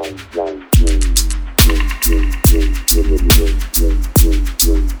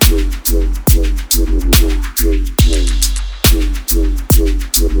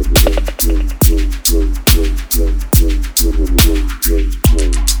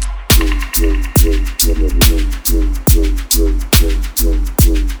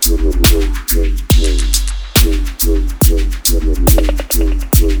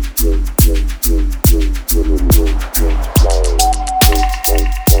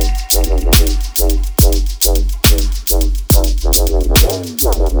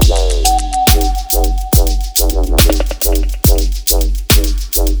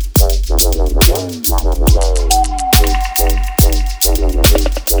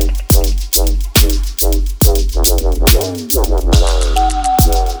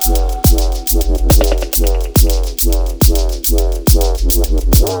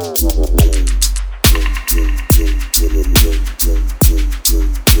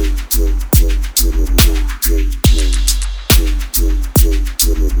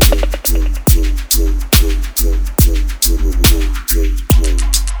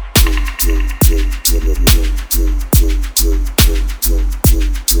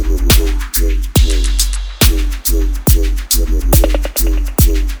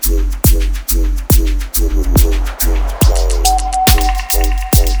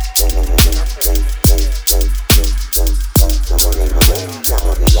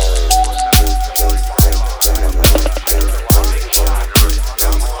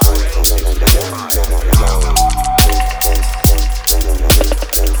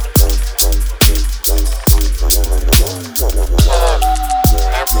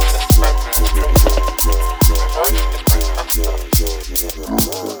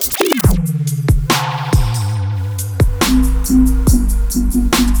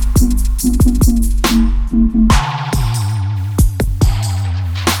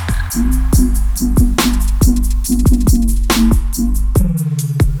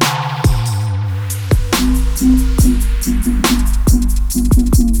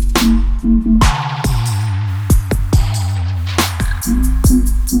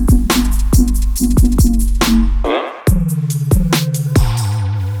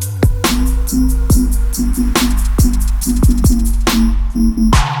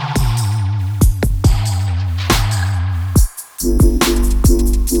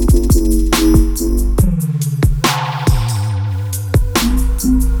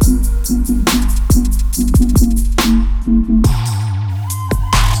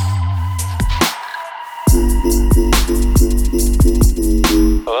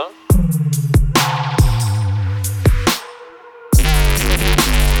Hello?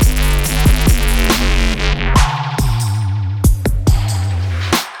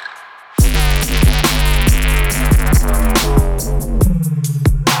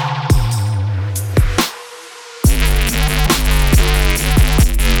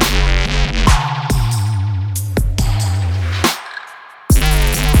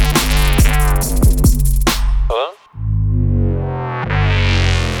 Hello?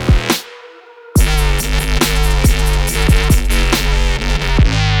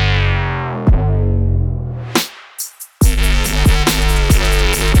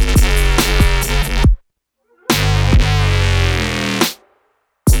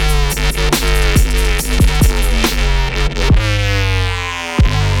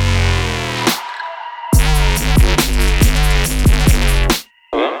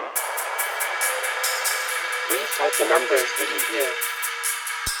 Please type the numbers that you hear.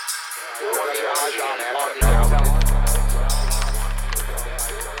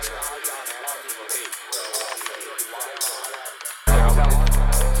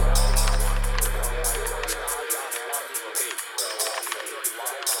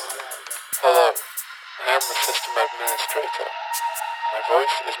 Hello, I am the system administrator. My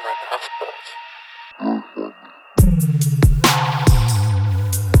voice is my passport.